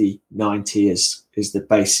 60, 90 as the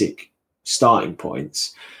basic starting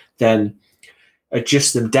points, then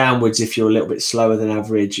adjust them downwards if you're a little bit slower than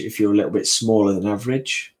average, if you're a little bit smaller than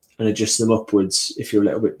average, and adjust them upwards if you're a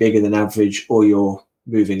little bit bigger than average or you're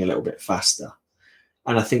moving a little bit faster.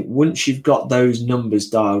 And I think once you've got those numbers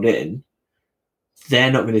dialed in,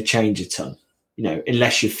 they're not going to change a ton,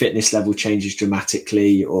 unless your fitness level changes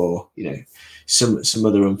dramatically or, some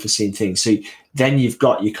other unforeseen things. So then you've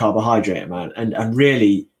got your carbohydrate amount, and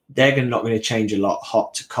really they're not going to change a lot.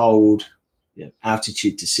 Hot to cold,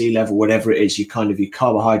 altitude to sea level, whatever it is, your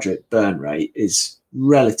carbohydrate burn rate is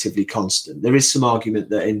relatively constant. There is some argument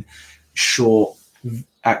that in short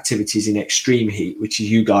activities in extreme heat, which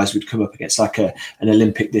you guys would come up against, like an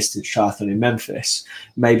Olympic distance triathlon in Memphis,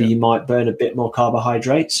 maybe you might burn a bit more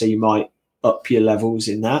carbohydrate, so you might up your levels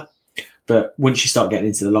in that. But once you start getting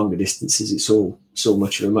into the longer distances, it's all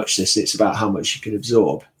much of a muchness. It's about how much you can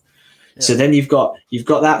absorb. Yeah. So then you've got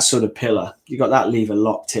that sort of pillar, you've got that lever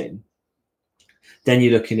locked in. Then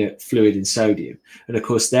you're looking at fluid and sodium. And of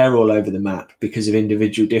course, they're all over the map because of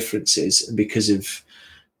individual differences and because of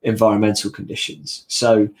environmental conditions.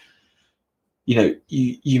 So,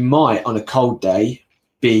 you might on a cold day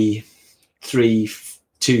be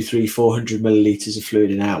 400 milliliters of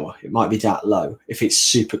fluid an hour. It might be that low if it's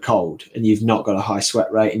super cold and you've not got a high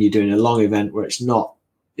sweat rate and you're doing a long event where it's not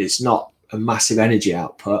a massive energy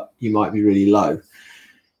output. You might be really low.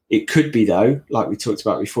 It could be, though, like we talked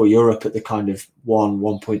about before, you're up at the kind of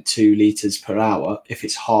 1.2 liters per hour. If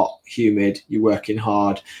it's hot, humid, you're working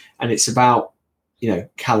hard, and it's about,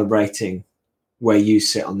 calibrating where you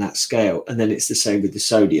sit on that scale. And then it's the same with the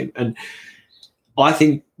sodium. And I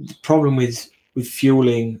think the problem with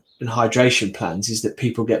fueling and hydration plans is that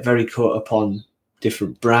people get very caught up on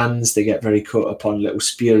different brands. They get very caught up on little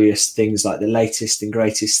spurious things like the latest and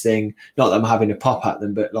greatest thing. Not that I'm having a pop at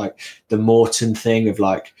them, but like the Morton thing of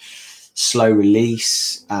like slow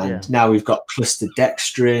release. And now we've got cluster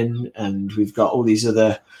dextrin and we've got all these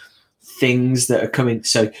other things that are coming.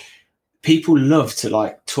 So people love to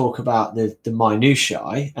like talk about the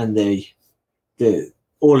minutiae and the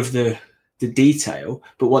all of the detail,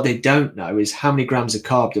 but what they don't know is how many grams of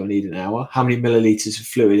carb do I need an hour, how many milliliters of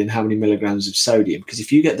fluid, and how many milligrams of sodium. Because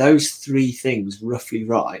if you get those three things roughly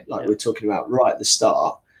right, like we're talking about right at the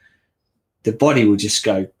start, the body will just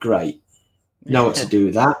go, great, know what to do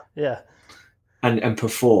with that, and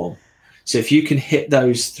perform. So if you can hit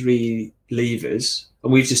those three levers,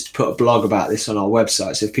 and we've just put a blog about this on our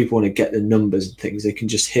website, so if people want to get the numbers and things, they can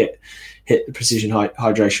just hit the Precision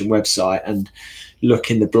Hydration website and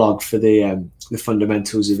look in the blog for the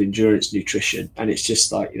fundamentals of endurance nutrition. And it's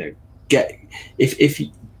just like,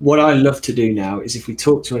 what I love to do now is if we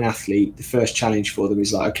talk to an athlete, the first challenge for them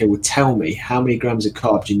is like, okay, well, tell me how many grams of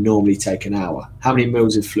carbs you normally take an hour, how many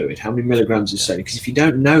mils of fluid, how many milligrams of sodium. Because if you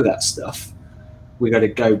don't know that stuff, we got to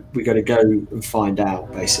go and find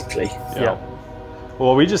out, basically. Yeah.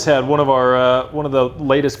 Well, we just had one of the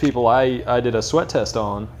latest people I did a sweat test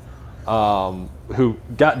on, who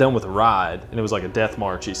got done with a ride, and it was like a death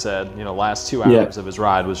march. He said, last 2 hours of his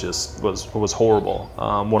ride was horrible.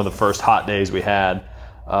 One of the first hot days we had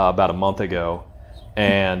about a month ago,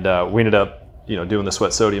 and we ended up doing the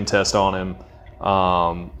sweat sodium test on him.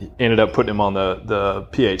 Ended up putting him on the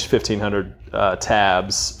pH 1500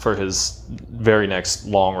 tabs for his very next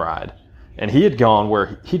long ride, and he had gone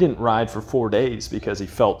where he didn't ride for 4 days because he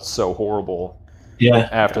felt so horrible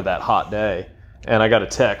after that hot day. And I got a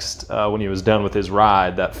text when he was done with his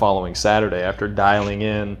ride that following Saturday after dialing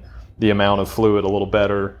in the amount of fluid a little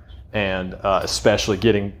better and especially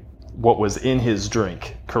getting what was in his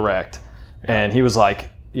drink correct. And he was like,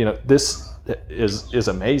 this is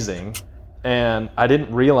amazing. And I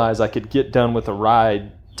didn't realize I could get done with a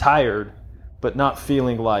ride tired, but not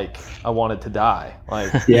feeling like I wanted to die.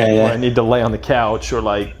 Like I need to lay on the couch or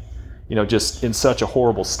like, just in such a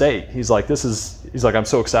horrible state. He's like, I'm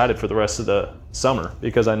so excited for the rest of the summer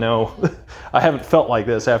because I know I haven't felt like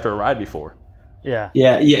this after a ride before. Yeah,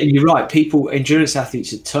 you're right. Endurance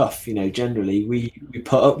athletes are tough. Generally we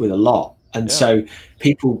put up with a lot. And so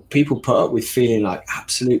people put up with feeling like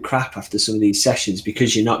absolute crap after some of these sessions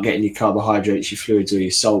because you're not getting your carbohydrates, your fluids, or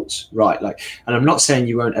your salts right. And I'm not saying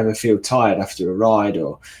you won't ever feel tired after a ride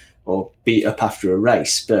or beat up after a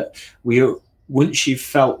race, but once you've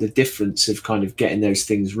felt the difference of kind of getting those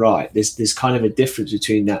things right, there's kind of a difference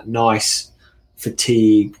between that nice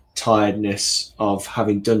fatigue, tiredness of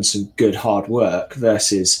having done some good hard work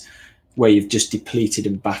versus where you've just depleted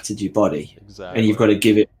and battered your body. Exactly. And you've got to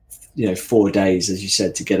give it 4 days, as you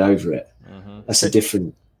said, to get over it. That's a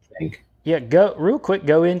different thing.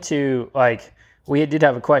 Go into like we did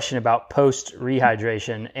have a question about post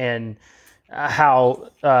rehydration and how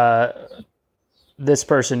this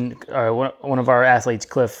person, one of our athletes,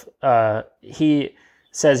 Cliff, he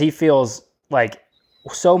says he feels like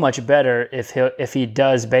so much better if he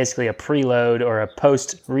does basically a preload or a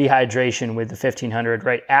post rehydration with the 1500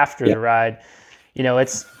 right after the ride. You know,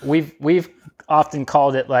 we've often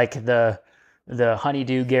called it like the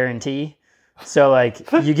honeydew guarantee. So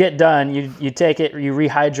like you get done, you take it, you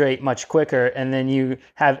rehydrate much quicker, and then you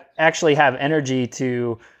have energy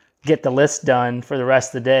to get the list done for the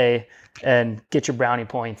rest of the day and get your brownie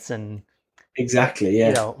points and exactly, yeah.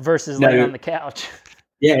 You know, versus laying on the couch.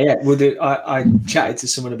 Yeah. Well, I chatted to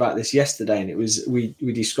someone about this yesterday, and it was we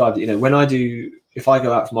described it. You know, if I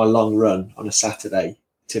go out for my long run on a Saturday,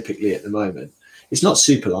 typically at the moment, it's not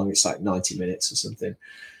super long. It's like 90 minutes or something.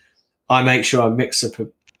 I make sure I mix up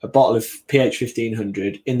a bottle of pH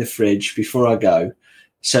 1500 in the fridge before I go,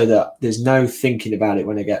 so that there's no thinking about it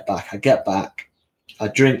when I get back. I get back, I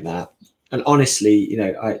drink that, and honestly, you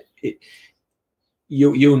know,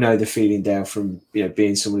 you'll know the feeling, Dale, from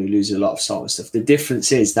being someone who loses a lot of salt and stuff. The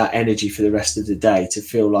difference is that energy for the rest of the day to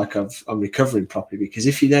feel like I'm recovering properly. Because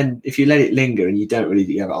if you let it linger and you don't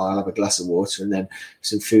really, I'll have a glass of water and then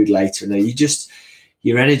some food later, and then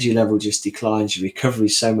your energy level just declines. Your recovery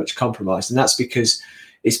is so much compromised, and that's because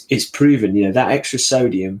it's proven. That extra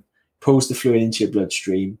sodium pulls the fluid into your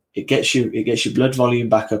bloodstream. It gets your blood volume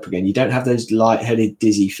back up again. You don't have those lightheaded,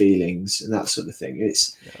 dizzy feelings and that sort of thing.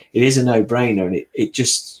 It is a no-brainer, and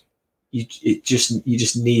you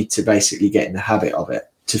just need to basically get in the habit of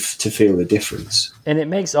it to feel the difference. And it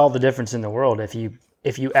makes all the difference in the world if you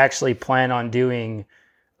actually plan on doing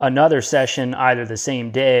another session either the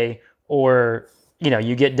same day or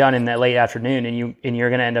you get done in that late afternoon and you're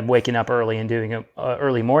going to end up waking up early and doing a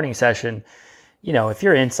early morning session. If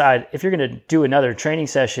you're going to do another training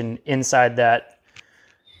session inside that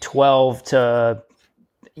 12 to,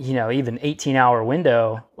 even 18-hour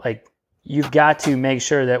window, like you've got to make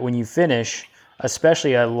sure that when you finish,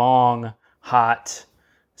 especially a long, hot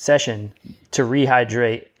session, to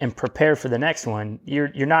rehydrate and prepare for the next one.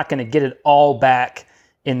 You're not going to get it all back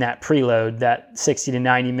in that preload, that 60 to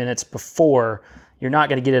 90 minutes before. You're not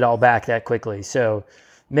going to get it all back that quickly. So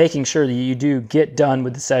making sure that you do get done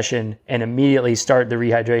with the session and immediately start the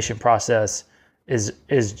rehydration process is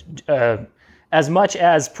as much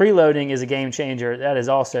as preloading is a game changer, that is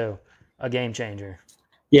also a game changer.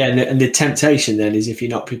 Yeah, and the temptation then is, if you're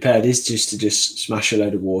not prepared, is just to smash a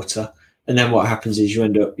load of water. And then what happens is you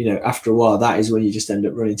end up, after a while, that is when you just end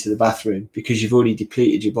up running to the bathroom because you've already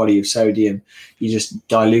depleted your body of sodium. You're just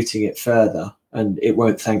diluting it further, and it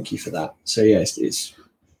won't thank you for that. So yes, it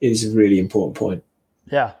is a really important point.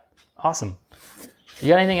 Yeah, awesome. You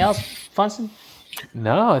got anything else, Funston?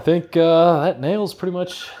 No, I think that nails pretty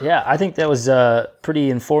much. Yeah, I think that was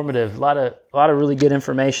pretty informative. A lot of really good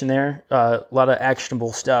information there. A lot of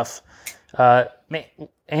actionable stuff. Man,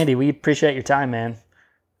 Andy, we appreciate your time, man.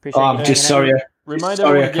 I'm just sorry.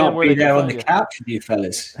 Sorry, I can't be there on the couch with you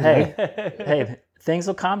fellas. Hey, things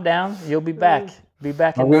will calm down. You'll be back. Be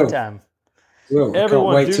back in no time.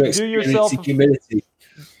 Everyone, do yourself humility.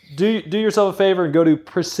 Do yourself a favor and go to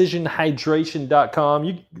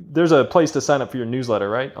precisionhydration.com. There's a place to sign up for your newsletter,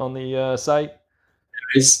 right, on the site?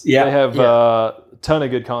 Yeah. They have a ton of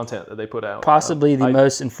good content that they put out. Possibly the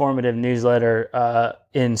most informative newsletter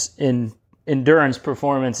in endurance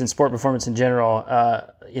performance and sport performance in general,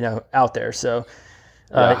 out there. So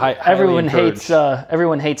everyone hates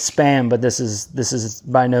spam, but this is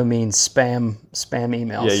by no means spam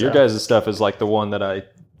email. Yeah, your guys' stuff is like the one that I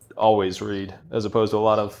always read, as opposed to a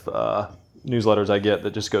lot of newsletters I get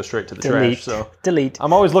that just go straight to the trash. So delete.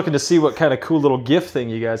 I'm always looking to see what kind of cool little GIF thing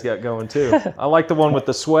you guys got going too. I like the one with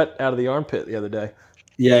the sweat out of the armpit the other day.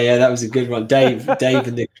 Yeah, that was a good one. Dave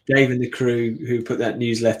and the crew who put that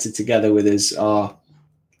newsletter together with us are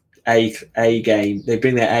A game. They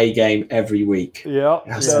bring their A game every week. Yeah,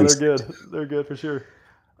 they're good. They're good for sure.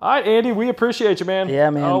 All right, Andy, we appreciate you, man.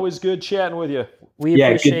 Yeah, man. Always good chatting with you. We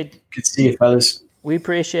appreciate. Good to see you, fellas. We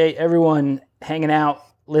appreciate everyone hanging out,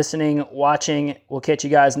 listening, watching. We'll catch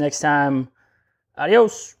you guys next time.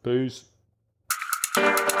 Adios. Peace.